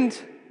happened.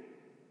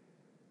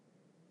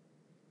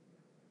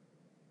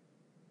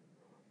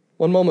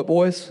 One moment,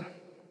 boys.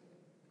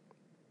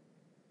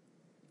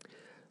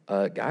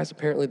 Guys,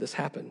 apparently this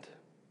happened.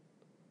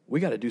 We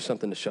got to do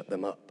something to shut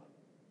them up.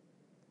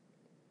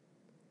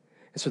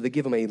 And so they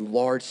give them a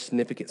large,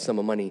 significant sum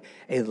of money,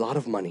 a lot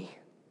of money.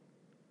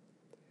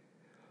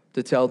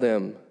 to tell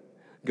them,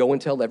 go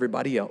and tell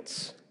everybody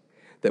else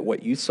that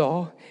what you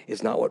saw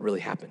is not what really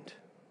happened.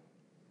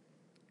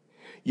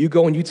 You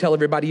go and you tell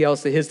everybody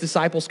else that his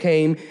disciples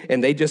came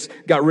and they just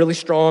got really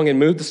strong and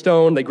moved the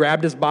stone, they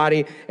grabbed his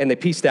body, and they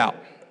pieced out.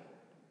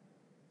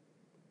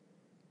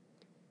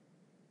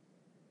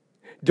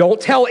 Don't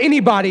tell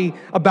anybody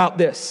about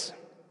this.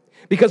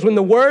 Because when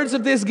the words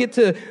of this get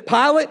to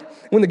Pilate,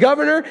 when the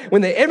governor,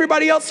 when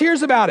everybody else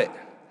hears about it,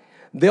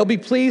 they'll be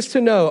pleased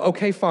to know,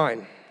 okay,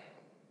 fine.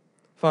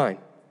 The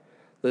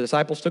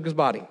disciples took his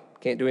body.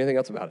 Can't do anything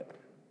else about it.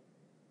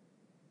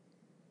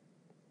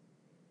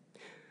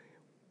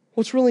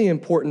 What's really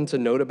important to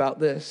note about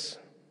this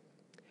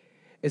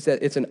is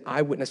that it's an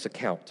eyewitness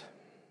account.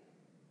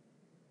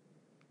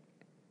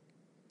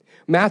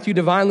 Matthew,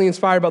 divinely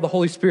inspired by the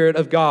Holy Spirit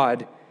of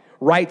God,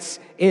 writes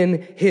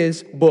in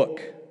his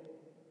book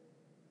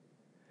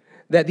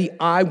that the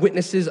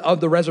eyewitnesses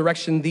of the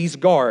resurrection, these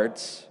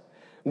guards,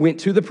 went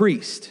to the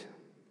priest,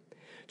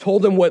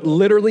 told him what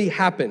literally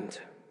happened,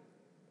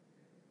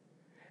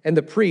 and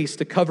the priest,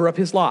 to cover up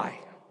his lie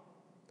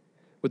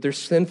with their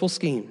sinful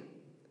scheme,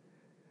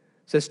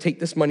 says, take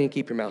this money and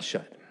keep your mouth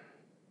shut.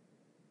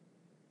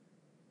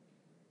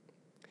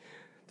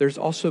 There's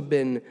also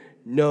been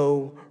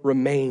no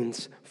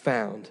remains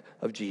found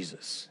of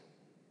Jesus.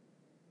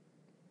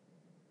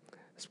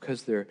 It's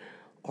because there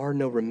are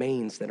no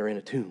remains that are in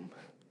a tomb.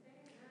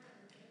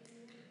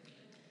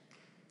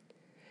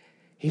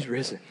 He's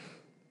risen.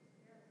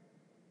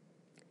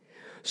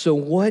 So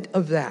what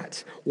of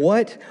that?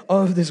 What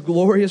of this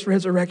glorious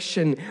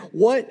resurrection?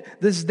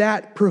 What does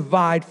that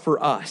provide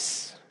for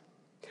us?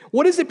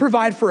 What does it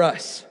provide for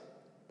us?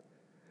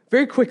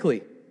 Very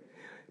quickly,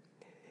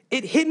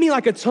 it hit me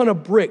like a ton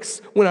of bricks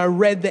when I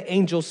read the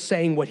angel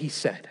saying what he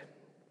said.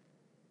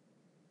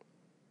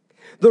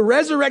 The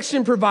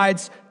resurrection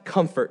provides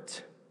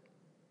comfort.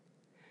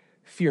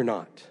 Fear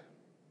not.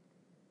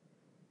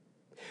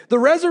 The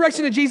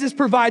resurrection of Jesus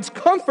provides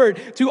comfort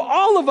to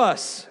all of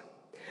us.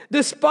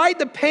 Despite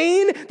the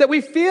pain that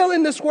we feel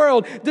in this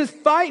world,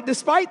 despite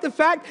the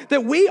fact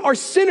that we are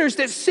sinners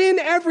that sin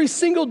every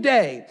single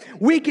day,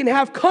 we can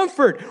have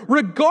comfort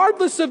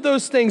regardless of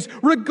those things,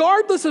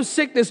 regardless of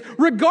sickness,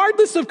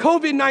 regardless of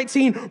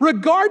COVID-19,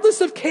 regardless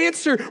of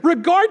cancer,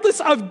 regardless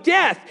of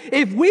death.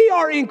 If we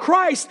are in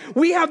Christ,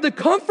 we have the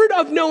comfort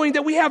of knowing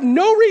that we have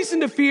no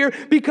reason to fear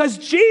because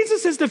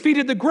Jesus has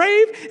defeated the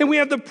grave and we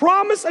have the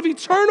promise of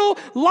eternal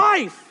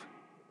life.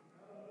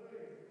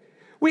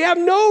 We have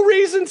no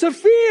reason to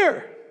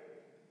fear.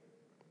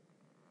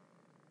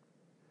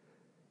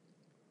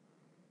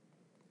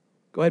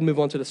 Go ahead and move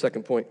on to the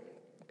second point.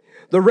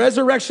 The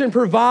resurrection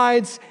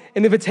provides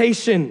an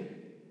invitation.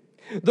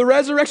 The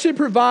resurrection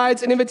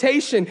provides an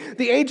invitation.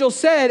 The angel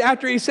said,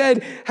 after he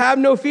said, have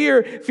no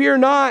fear, fear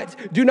not,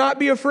 do not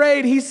be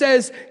afraid. He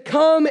says,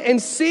 come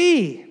and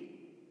see.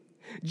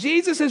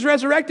 Jesus is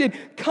resurrected.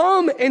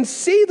 Come and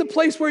see the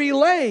place where he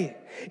lay.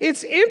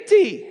 It's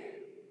empty.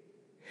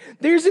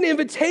 There's an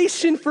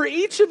invitation for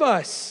each of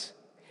us.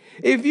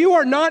 If you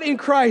are not in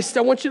Christ,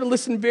 I want you to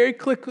listen very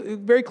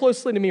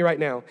closely to me right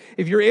now.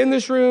 If you're in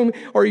this room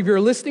or if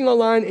you're listening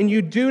online and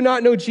you do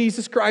not know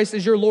Jesus Christ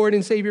as your Lord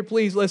and Savior,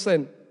 please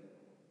listen.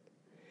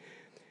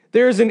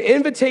 There is an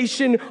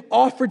invitation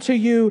offered to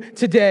you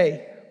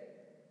today.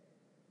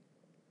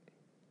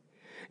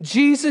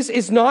 Jesus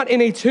is not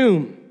in a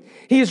tomb.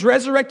 He is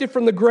resurrected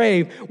from the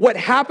grave. What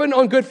happened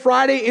on Good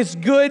Friday is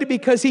good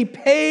because he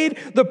paid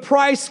the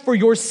price for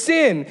your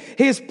sin.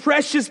 His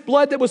precious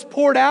blood that was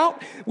poured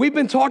out. We've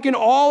been talking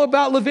all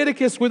about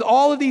Leviticus with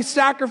all of these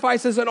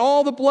sacrifices and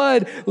all the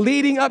blood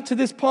leading up to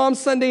this Palm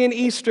Sunday and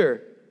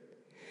Easter.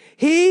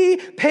 He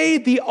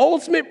paid the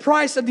ultimate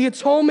price of the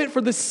atonement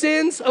for the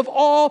sins of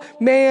all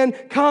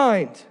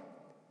mankind.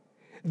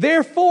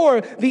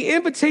 Therefore, the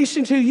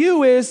invitation to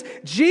you is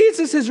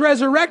Jesus is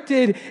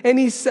resurrected and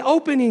he's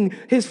opening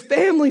his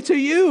family to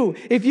you.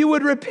 If you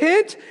would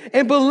repent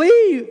and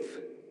believe.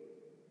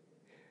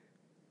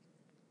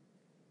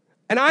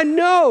 And I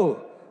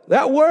know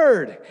that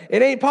word,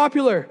 it ain't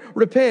popular,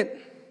 repent.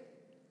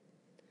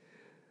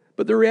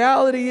 But the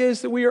reality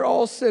is that we are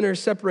all sinners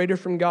separated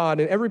from God.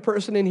 And every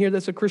person in here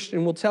that's a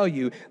Christian will tell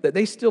you that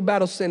they still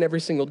battle sin every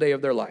single day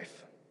of their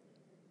life.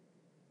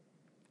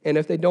 And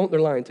if they don't,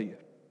 they're lying to you.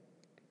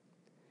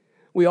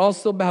 We all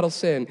still battle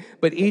sin,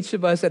 but each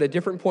of us at a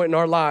different point in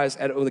our lives,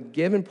 at a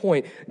given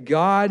point,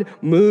 God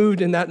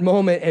moved in that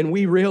moment and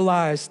we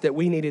realized that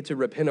we needed to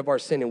repent of our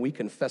sin and we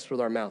confessed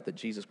with our mouth that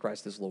Jesus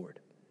Christ is Lord.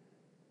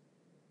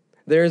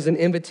 There is an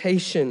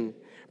invitation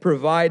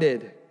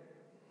provided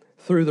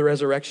through the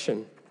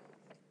resurrection.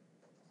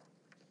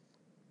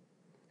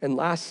 And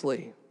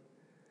lastly,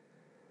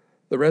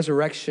 the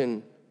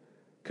resurrection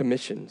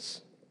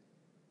commissions.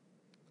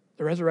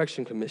 The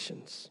resurrection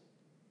commissions.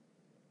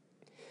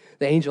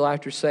 The angel,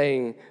 after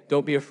saying,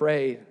 don't be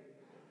afraid,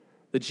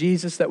 the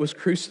Jesus that was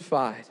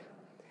crucified,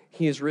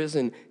 he is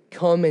risen.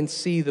 Come and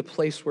see the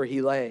place where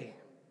he lay.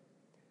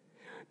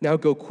 Now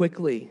go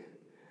quickly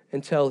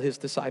and tell his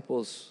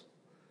disciples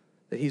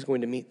that he's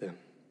going to meet them.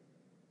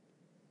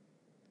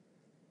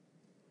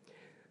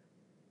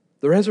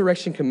 The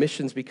resurrection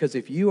commissions because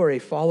if you are a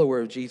follower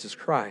of Jesus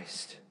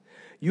Christ,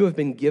 you have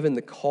been given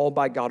the call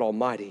by God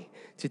Almighty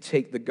to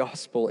take the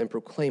gospel and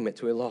proclaim it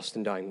to a lost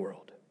and dying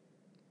world.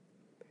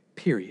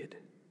 Period.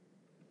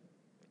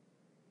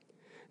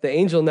 The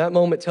angel in that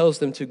moment tells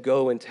them to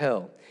go and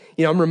tell.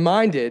 I'm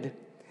reminded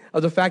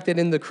of the fact that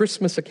in the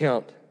Christmas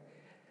account,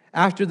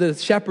 after the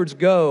shepherds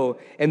go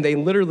and they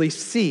literally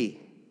see,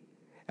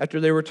 after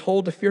they were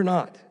told to fear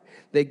not,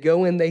 they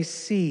go and they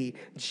see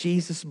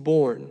Jesus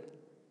born.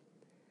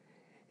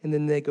 And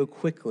then they go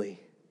quickly,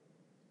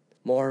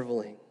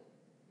 marveling.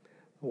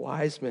 The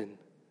wise men,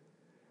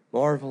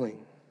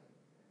 marveling.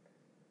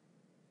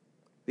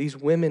 These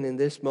women in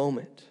this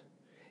moment,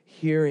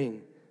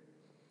 hearing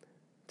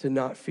to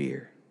not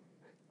fear,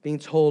 being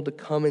told to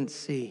come and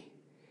see.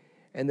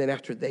 And then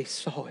after they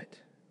saw it,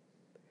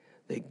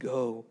 they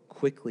go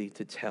quickly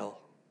to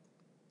tell.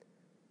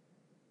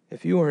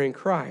 If you are in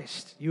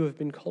Christ, you have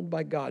been called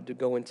by God to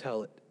go and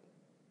tell it.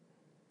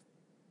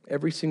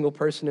 Every single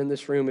person in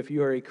this room, if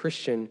you are a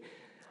Christian,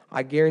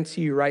 I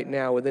guarantee you right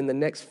now, within the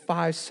next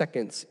 5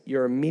 seconds,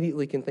 you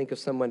immediately can think of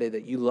somebody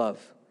that you love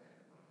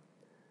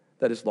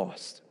that is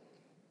lost.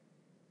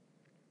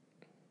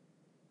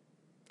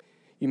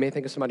 You may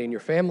think of somebody in your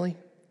family.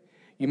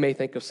 You may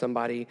think of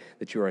somebody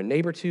that you are a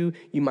neighbor to.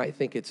 You might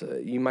think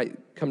you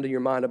might come to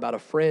your mind about a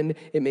friend.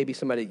 It may be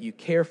somebody that you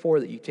care for,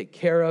 that you take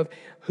care of.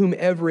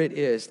 Whomever it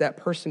is, that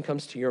person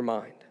comes to your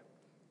mind.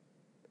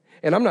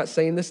 And I'm not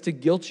saying this to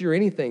guilt you or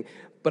anything,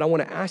 but I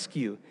want to ask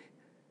you,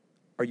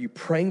 are you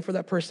praying for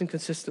that person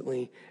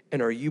consistently?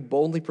 And are you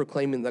boldly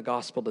proclaiming the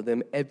gospel to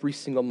them every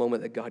single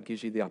moment that God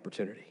gives you the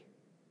opportunity?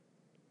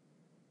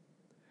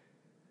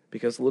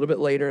 Because a little bit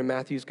later in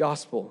Matthew's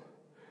gospel,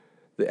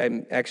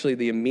 actually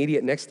the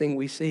immediate next thing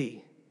we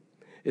see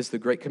is the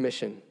Great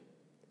Commission,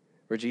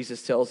 where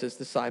Jesus tells his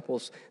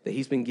disciples that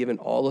he's been given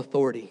all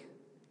authority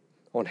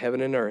on heaven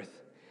and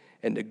earth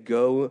and to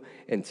go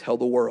and tell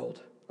the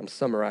world. I'm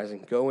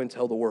summarizing. Go and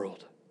tell the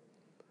world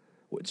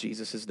what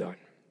Jesus has done.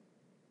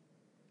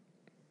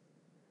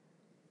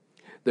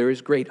 There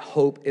is great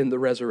hope in the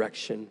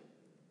resurrection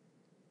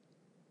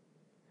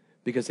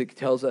because it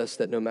tells us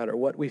that no matter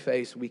what we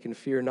face, we can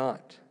fear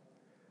not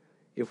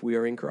if we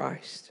are in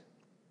Christ.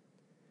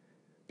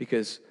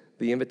 Because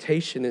the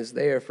invitation is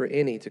there for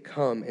any to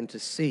come and to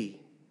see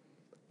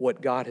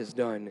what God has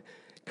done.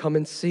 Come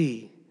and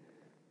see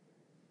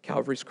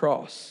Calvary's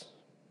cross.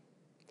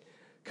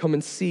 Come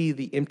and see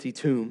the empty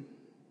tomb.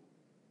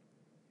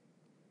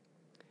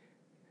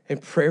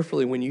 And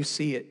prayerfully, when you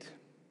see it,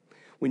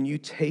 when you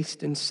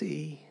taste and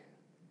see,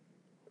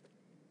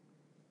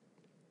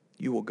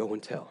 you will go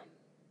and tell.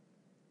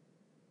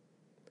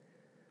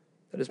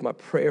 That is my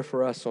prayer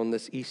for us on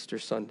this Easter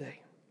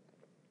Sunday.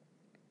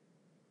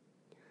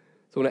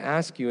 So I want to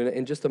ask you,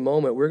 in just a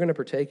moment, we're going to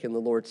partake in the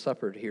Lord's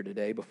Supper here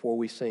today before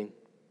we sing.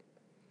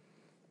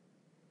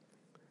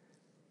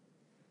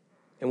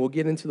 And we'll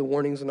get into the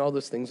warnings and all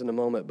those things in a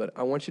moment, but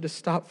I want you to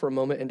stop for a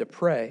moment and to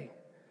pray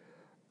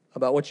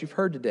about what you've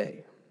heard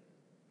today.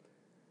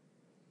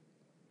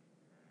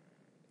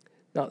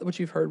 Not what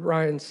you've heard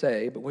Ryan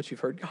say, but what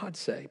you've heard God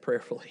say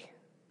prayerfully.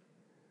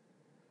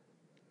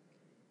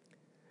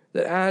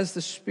 That as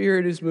the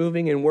Spirit is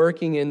moving and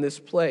working in this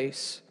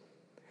place,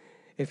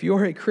 if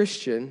you're a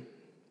Christian,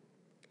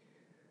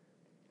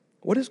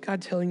 what is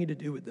God telling you to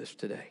do with this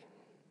today?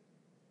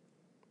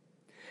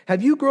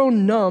 Have you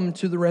grown numb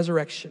to the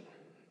resurrection?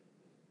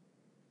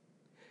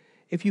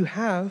 If you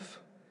have,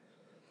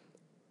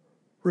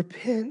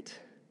 repent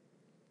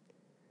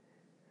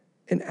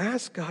and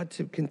ask God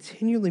to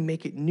continually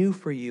make it new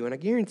for you. And I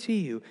guarantee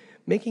you,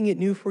 making it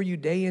new for you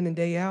day in and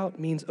day out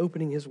means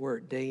opening his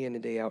word day in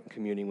and day out and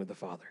communing with the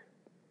Father.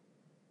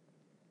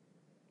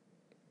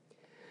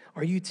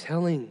 Are you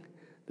telling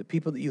the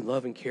people that you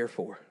love and care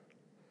for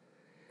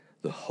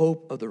the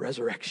hope of the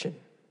resurrection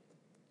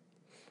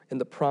and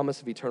the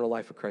promise of eternal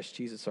life of Christ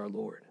Jesus our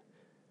Lord?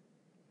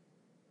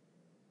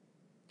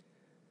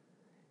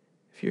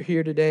 If you're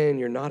here today and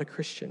you're not a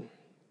Christian,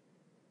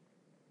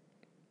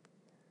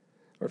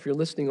 or if you're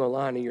listening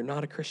online and you're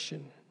not a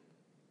Christian,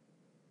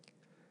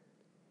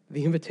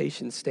 the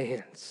invitation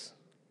stands.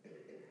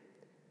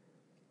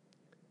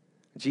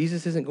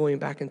 Jesus isn't going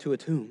back into a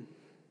tomb.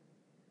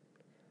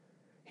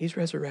 He's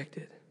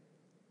resurrected.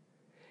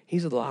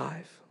 He's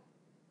alive.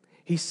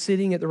 He's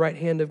sitting at the right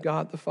hand of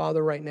God the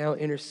Father right now,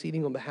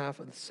 interceding on behalf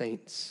of the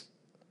saints,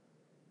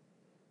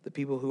 the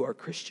people who are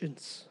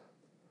Christians.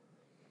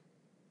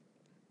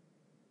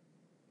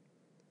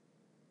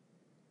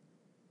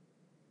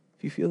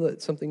 If you feel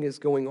that something is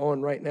going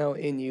on right now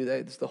in you, that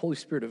it's the Holy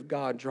Spirit of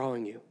God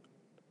drawing you,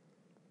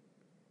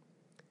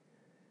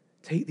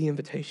 take the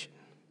invitation.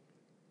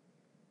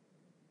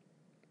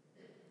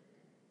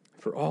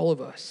 For all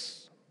of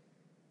us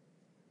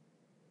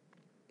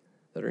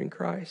that are in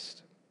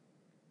Christ,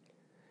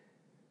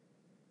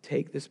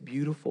 take this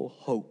beautiful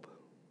hope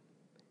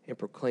and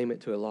proclaim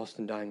it to a lost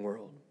and dying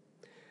world.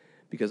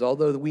 Because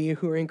although we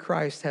who are in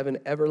Christ have an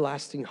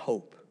everlasting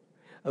hope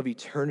of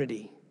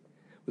eternity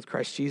with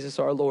Christ Jesus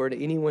our Lord,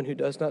 anyone who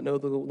does not know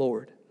the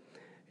Lord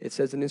It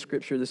says in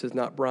Scripture, this is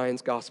not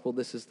Brian's gospel,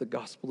 this is the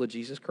gospel of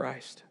Jesus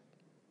Christ.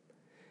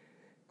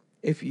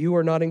 If you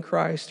are not in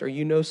Christ, or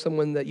you know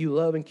someone that you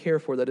love and care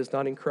for that is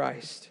not in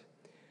Christ,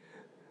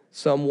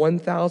 some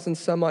 1,000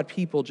 some odd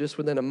people just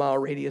within a mile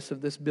radius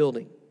of this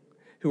building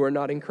who are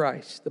not in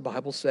Christ, the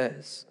Bible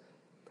says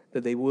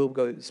that they will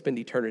go spend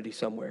eternity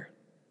somewhere.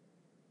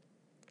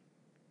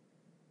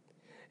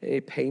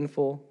 A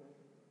painful,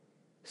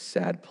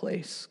 sad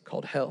place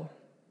called hell,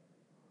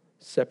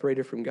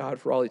 separated from God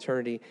for all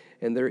eternity,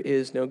 and there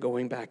is no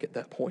going back at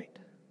that point.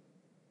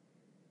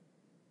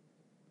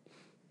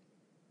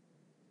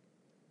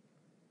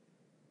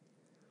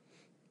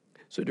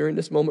 So during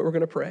this moment, we're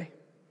going to pray.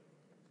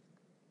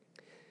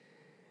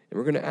 And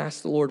we're going to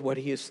ask the Lord what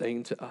he is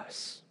saying to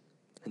us.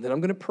 And then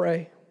I'm going to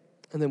pray,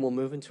 and then we'll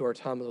move into our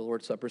time of the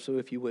Lord's Supper. So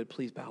if you would,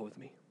 please bow with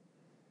me.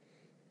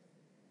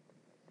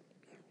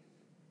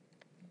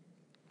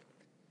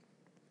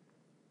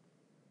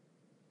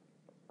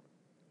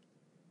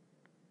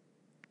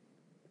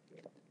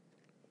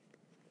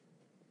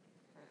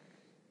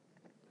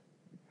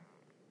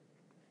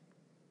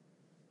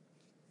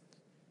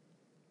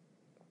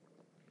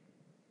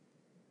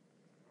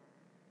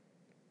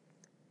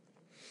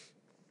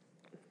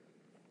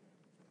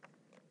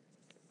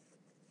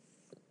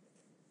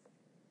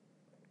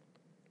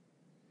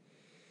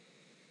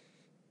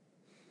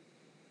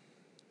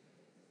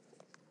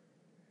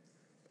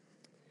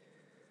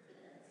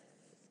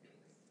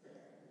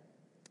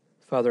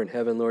 Father in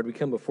heaven, Lord, we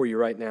come before you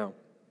right now.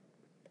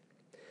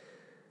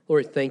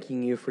 Lord,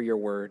 thanking you for your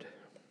word.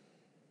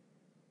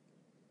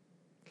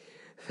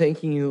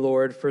 Thanking you,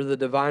 Lord, for the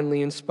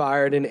divinely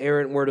inspired and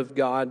inerrant word of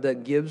God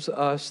that gives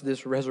us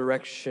this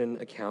resurrection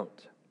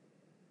account.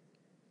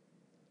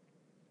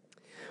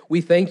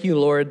 We thank you,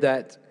 Lord,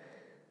 that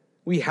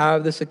we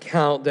have this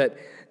account that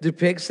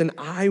depicts an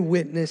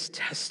eyewitness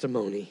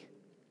testimony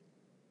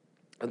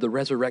of the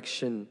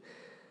resurrection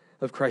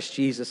of Christ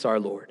Jesus our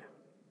Lord.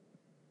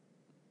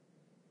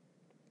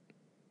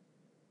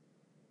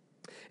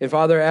 And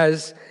Father,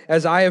 as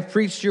I have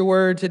preached your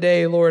word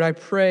today, Lord, I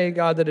pray,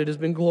 God, that it has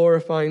been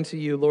glorifying to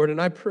you, Lord. And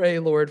I pray,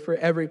 Lord, for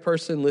every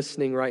person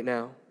listening right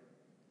now.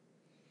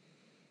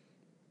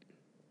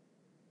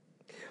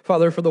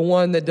 Father, for the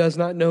one that does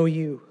not know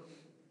you,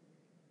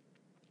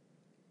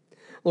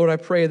 Lord, I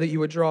pray that you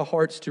would draw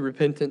hearts to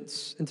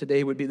repentance, and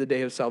today would be the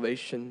day of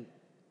salvation.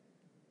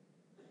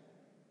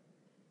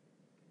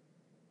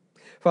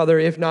 Father,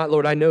 if not,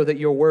 Lord, I know that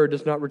your word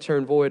does not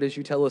return void, as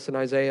you tell us in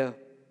Isaiah.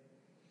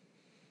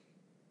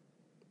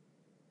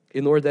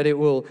 And Lord, that it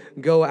will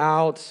go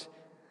out,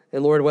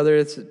 and Lord, whether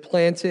it's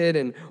planted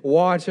and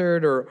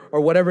watered or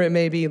whatever it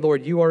may be,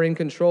 Lord, you are in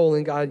control,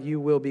 and God, you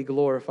will be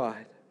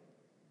glorified.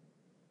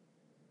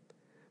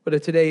 But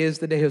if today is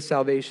the day of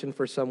salvation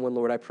for someone,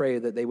 Lord, I pray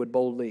that they would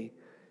boldly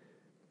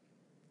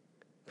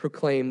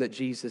proclaim that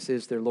Jesus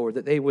is their Lord,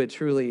 that they would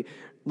truly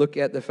look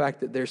at the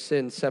fact that their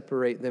sins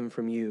separate them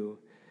from you.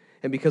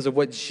 And because of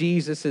what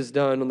Jesus has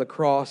done on the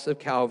cross of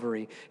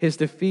Calvary, his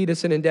defeat of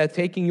sin and death,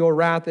 taking your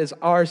wrath as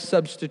our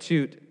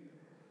substitute,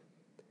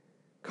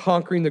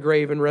 conquering the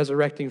grave and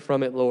resurrecting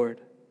from it,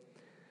 Lord,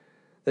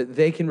 that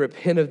they can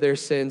repent of their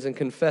sins and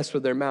confess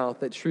with their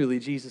mouth that truly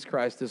Jesus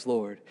Christ is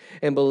Lord,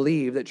 and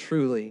believe that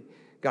truly,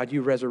 God,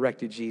 you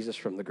resurrected Jesus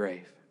from the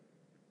grave.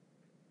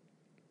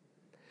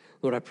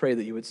 Lord, I pray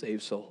that you would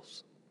save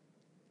souls.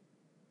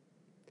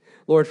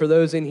 Lord, for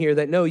those in here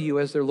that know you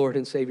as their Lord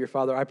and Savior,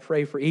 Father, I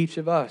pray for each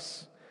of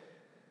us,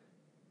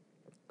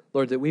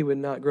 Lord, that we would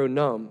not grow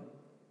numb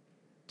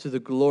to the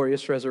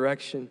glorious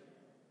resurrection,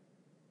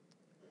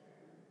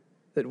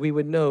 that we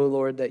would know,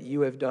 Lord, that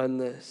you have done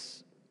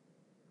this,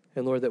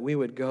 and Lord, that we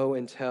would go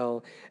and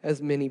tell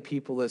as many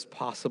people as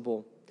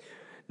possible,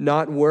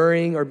 not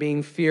worrying or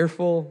being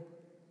fearful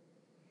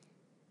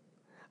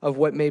of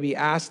what may be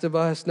asked of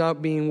us,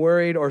 not being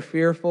worried or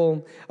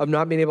fearful of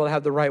not being able to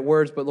have the right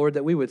words, but Lord,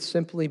 that we would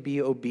simply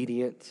be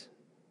obedient,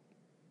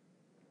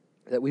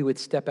 that we would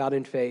step out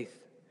in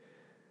faith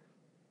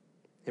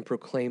and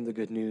proclaim the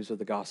good news of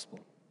the gospel.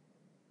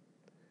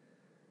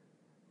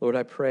 Lord,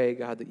 I pray,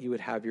 God, that you would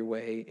have your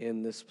way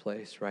in this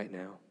place right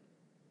now.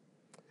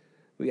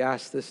 We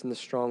ask this in the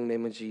strong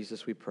name of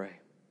Jesus, we pray.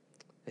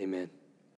 Amen.